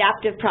an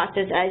adaptive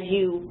process as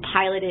you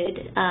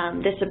piloted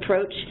this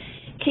approach.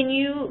 Can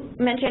you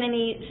mention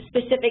any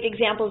specific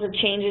examples of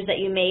changes that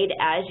you made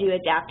as you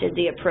adapted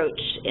the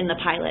approach in the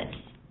pilot?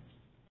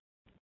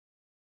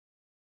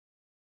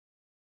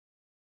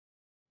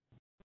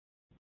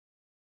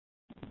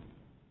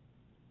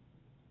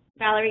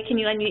 Valerie, can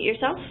you unmute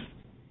yourself?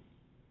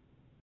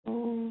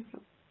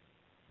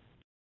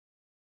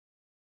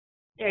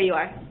 There you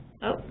are.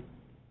 Oh.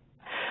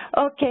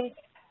 Okay.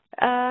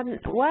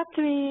 What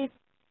we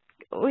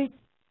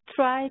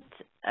tried,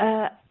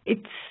 I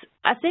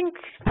think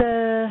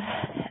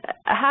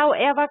how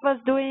ERWAG was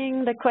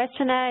doing the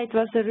questionnaire, it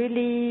was a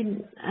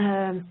really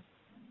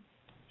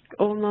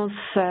almost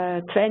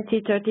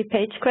 20-30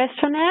 page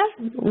questionnaire,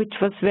 which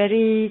was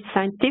very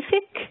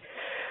scientific.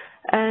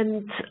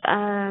 And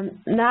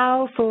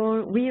now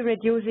we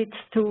reduce it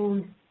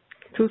to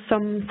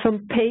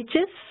some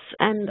pages,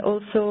 and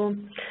also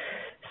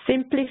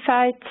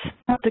simplified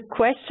the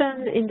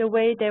question in the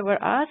way they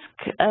were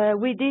asked.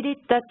 We did it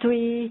that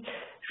we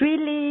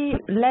really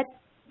let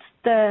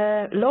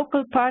the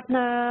local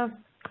partner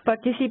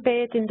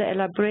participate in the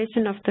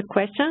elaboration of the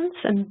questions,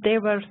 and they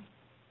were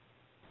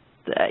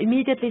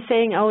immediately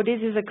saying, oh, this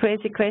is a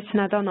crazy question,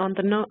 I don't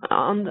understand,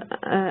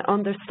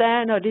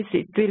 or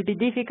it will be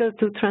difficult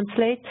to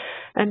translate,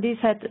 and this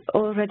had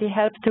already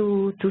helped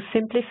to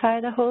simplify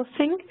the whole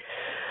thing.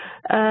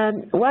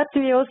 What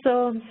we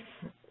also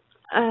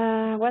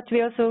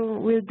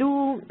will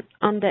do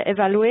on the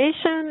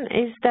evaluation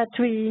is that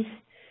to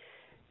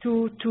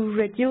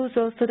reduce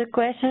also the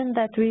question,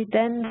 that we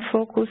then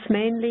focus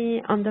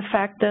mainly on the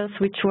factors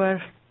which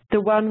were the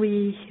one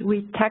we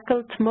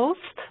tackled most,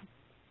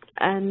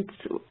 and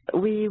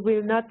we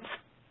will not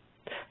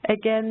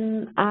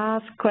again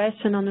ask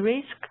question on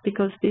risk,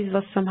 because this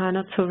was somehow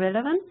not so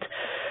relevant.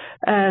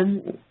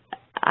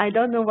 I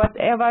don't know what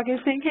ERWAG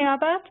is thinking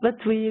about,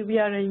 but we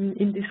are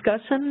in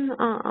discussion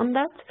on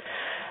that.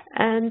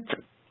 And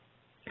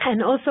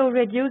also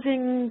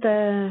reducing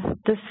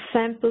the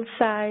sample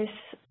size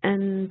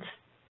and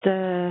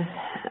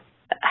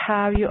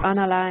how you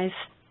analyze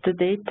the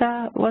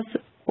data was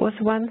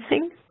one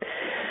thing.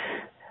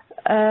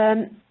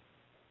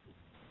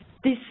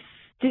 This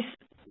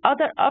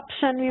other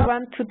option we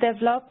want to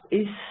develop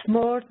is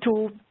more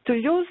to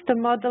use the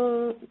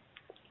model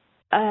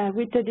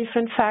with the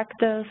different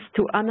factors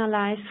to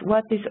analyze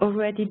what is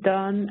already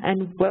done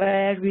and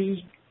where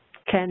we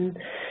can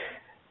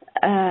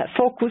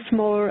focus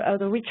more,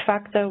 or which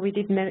factor we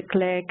did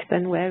neglect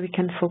and where we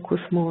can focus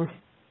more,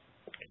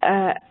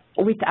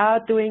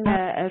 without doing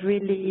a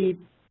really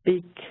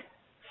big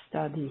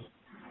study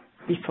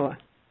before.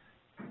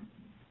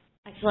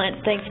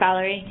 Excellent, thanks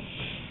Valerie.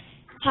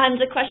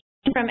 Hans, a question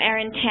from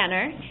Aaron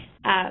Tanner.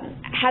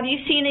 Have you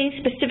seen any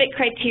specific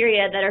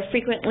criteria that are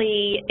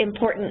frequently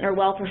important or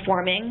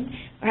well-performing?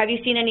 Or have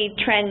you seen any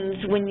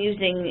trends when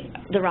using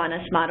the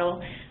RANAS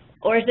model?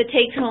 Or is the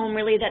take-home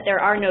really that there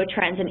are no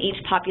trends and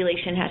each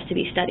population has to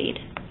be studied?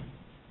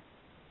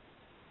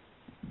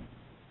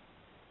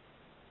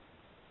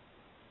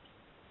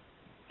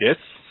 Yes,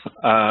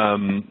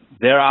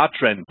 There are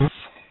trends.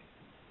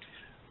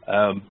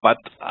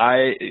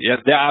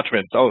 There are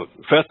trends. Oh,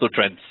 first the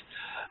trends.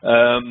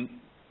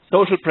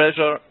 Social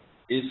pressure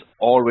is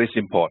always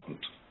important.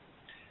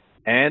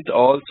 And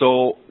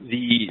also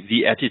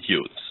the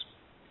attitudes.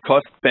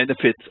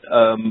 Cost-benefit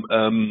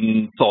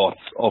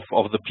thoughts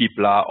of the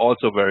people are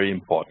also very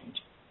important.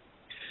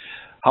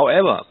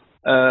 However,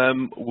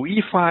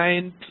 we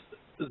find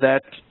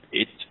that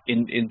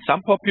in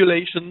some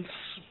populations,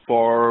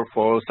 for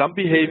some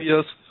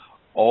behaviors,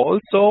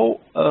 also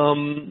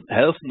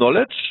health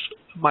knowledge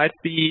might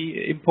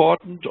be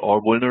important,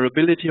 or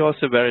vulnerability or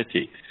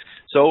severity.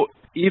 So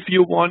if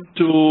you want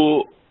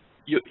to,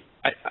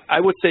 I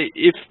would say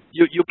if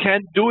you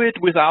can do it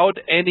without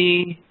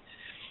any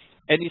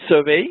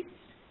survey,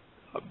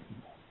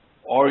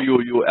 or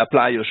you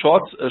apply a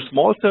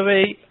small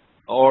survey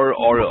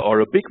or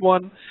a big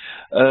one,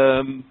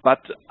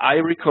 but I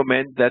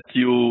recommend that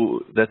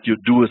you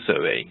do a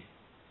survey.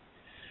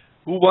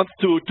 Who wants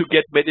to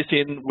get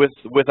medicine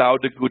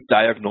without a good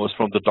diagnosis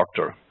from the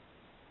doctor?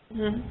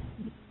 Mm-hmm.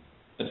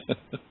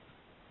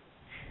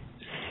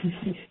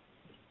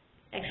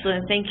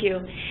 Excellent, thank you.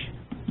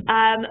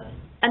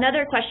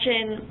 Another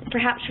question,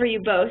 perhaps for you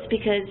both,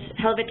 because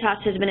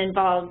Helvetas has been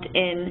involved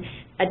in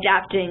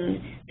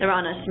adapting the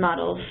RANAS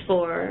models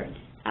for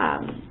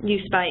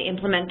use by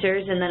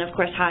implementers, and then of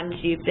course, Hans,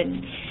 you've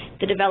been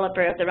the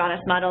developer of the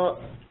RANAS model.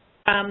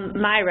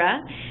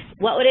 Myra,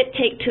 what would it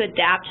take to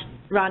adapt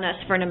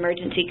RANAS for an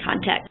emergency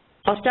context?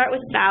 I'll start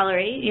with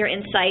Valerie, your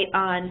insight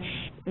on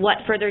what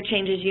further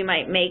changes you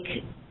might make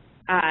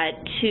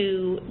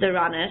to the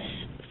RANAS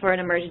for an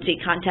emergency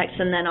context,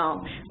 and then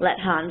I'll let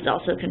Hans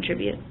also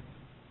contribute.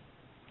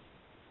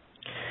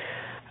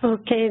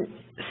 Okay,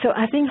 so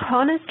I think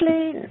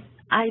honestly,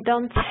 I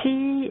don't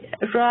see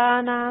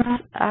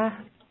RANAS.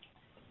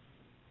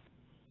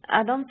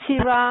 I don't see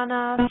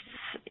RANAS.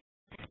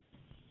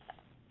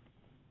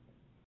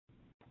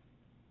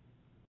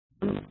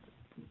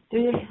 Do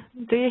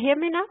you hear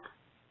me now?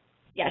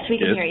 Yes, we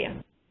can hear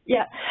you.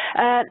 Yeah,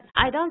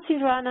 I don't see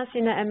RANAS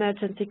in an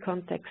emergency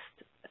context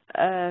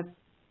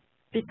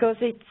because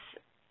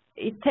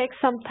it takes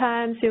some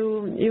time.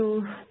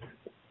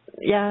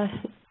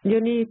 You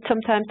need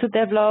some time to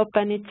develop,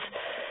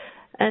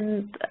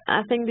 and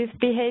I think this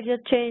behavior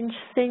change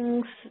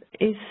things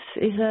is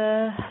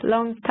a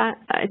long time.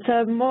 It's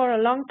a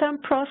long-term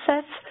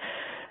process.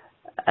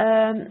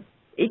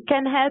 It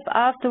can help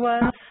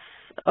afterwards,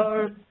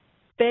 or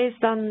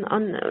based on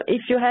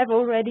if you have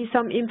already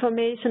some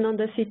information on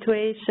the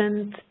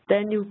situation,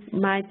 then you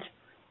might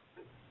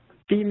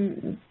be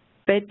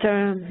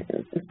better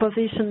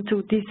positioned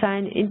to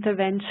design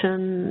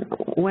intervention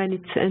when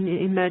it's an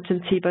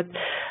emergency. But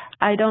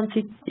I don't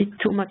see it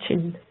too much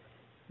in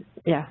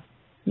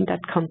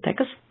that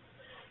context.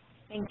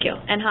 Thank you.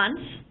 And Hans?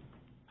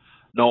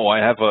 No, I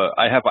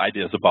have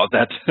ideas about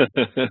that.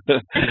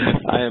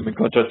 I am in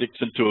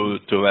contradiction to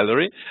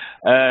Valerie.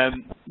 I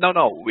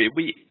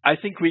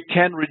think we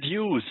can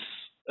reduce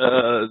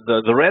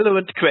the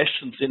relevant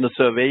questions in the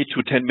survey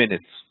to 10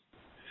 minutes,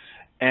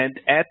 and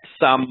add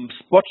some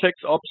spot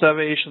checks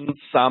observations,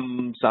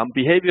 some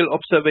behavioral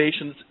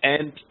observations,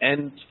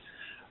 and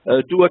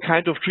do a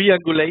kind of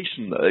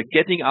triangulation,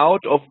 getting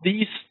out of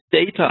these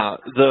data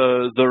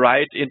the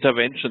right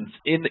interventions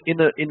in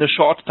a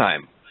short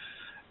time.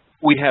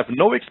 We have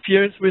no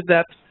experience with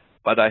that,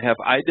 but I have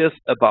ideas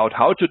about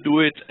how to do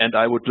it, and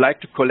I would like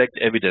to collect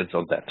evidence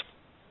on that.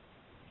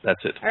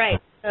 That's it. All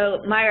right.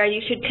 So, Myra,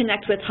 you should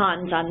connect with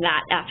Hans on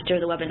that after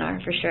the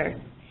webinar for sure.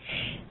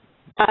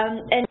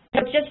 And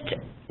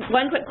just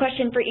one quick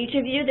question for each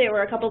of you. There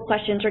were a couple of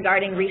questions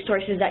regarding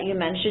resources that you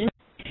mentioned.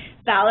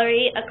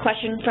 Valerie, a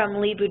question from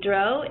Lee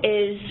Boudreau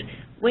is,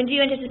 when do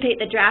you anticipate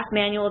the draft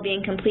manual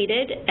being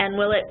completed, and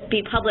will it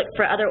be public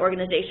for other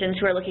organizations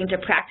who are looking to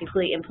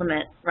practically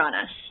implement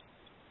RANAS?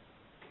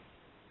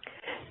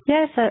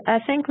 Yes, I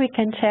think we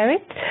can share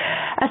it.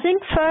 I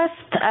think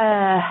first,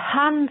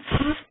 Hans,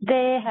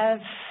 they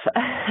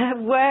have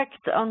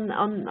worked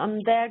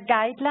on their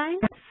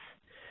guidelines,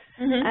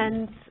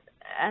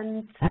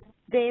 and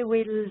they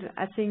will,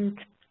 I think,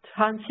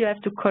 Hans, you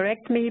have to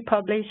correct me,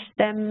 publish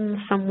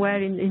them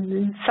somewhere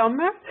in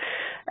summer,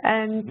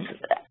 and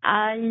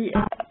I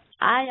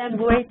am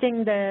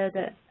waiting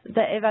the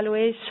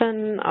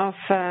evaluation of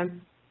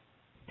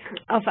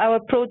our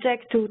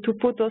project to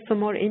put also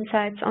more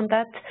insights on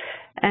that.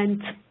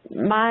 And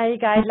my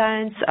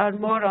guidelines are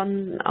more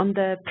on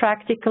the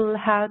practical,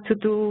 how to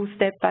do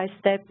step by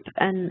step,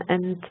 and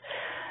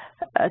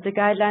the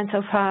guidelines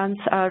of Hans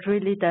are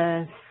really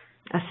the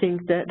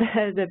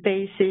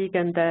basic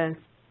and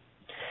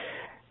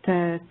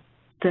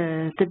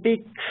the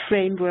big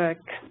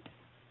framework.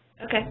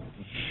 Okay.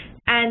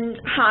 And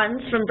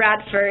Hans from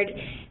Bradford,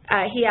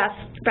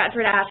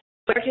 Bradford asked,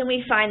 where can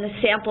we find the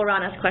sample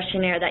RANAS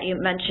questionnaire that you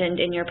mentioned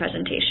in your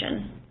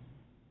presentation?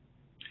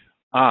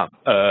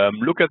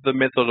 Look at the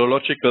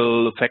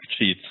methodological fact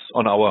sheets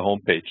on our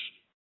homepage.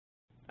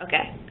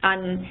 Okay,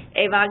 on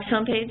AVOG's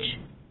homepage?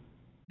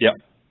 Yeah.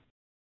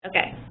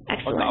 Okay,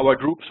 excellent. On our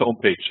group's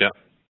homepage, yeah.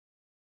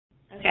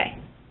 Okay.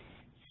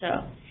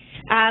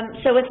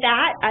 So with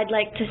that, I'd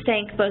like to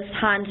thank both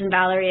Hans and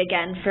Valerie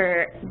again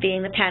for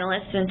being the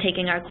panelists and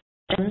taking our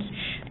questions.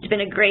 It's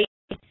been a great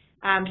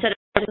set of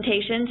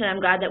presentations, and I'm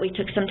glad that we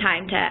took some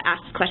time to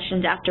ask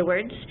questions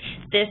afterwards.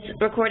 This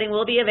recording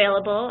will be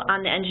available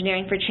on the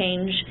Engineering for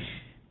Change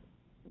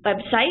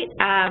website.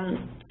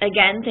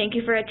 Again, thank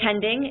you for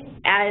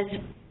attending. As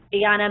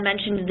Iana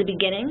mentioned at the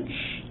beginning,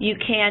 you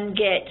can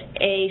get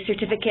a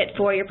certificate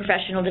for your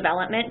professional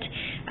development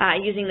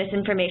using this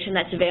information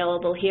that's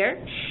available here.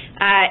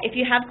 If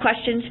you have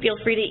questions, feel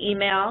free to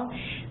email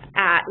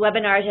at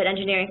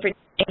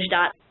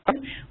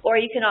webinars@engineeringforchange.org, or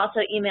you can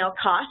also email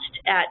COST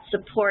at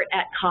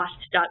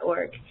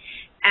support@cost.org.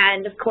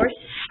 And of course,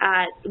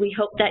 we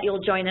hope that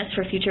you'll join us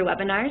for future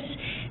webinars.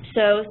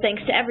 So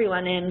thanks to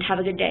everyone, and have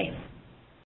a good day.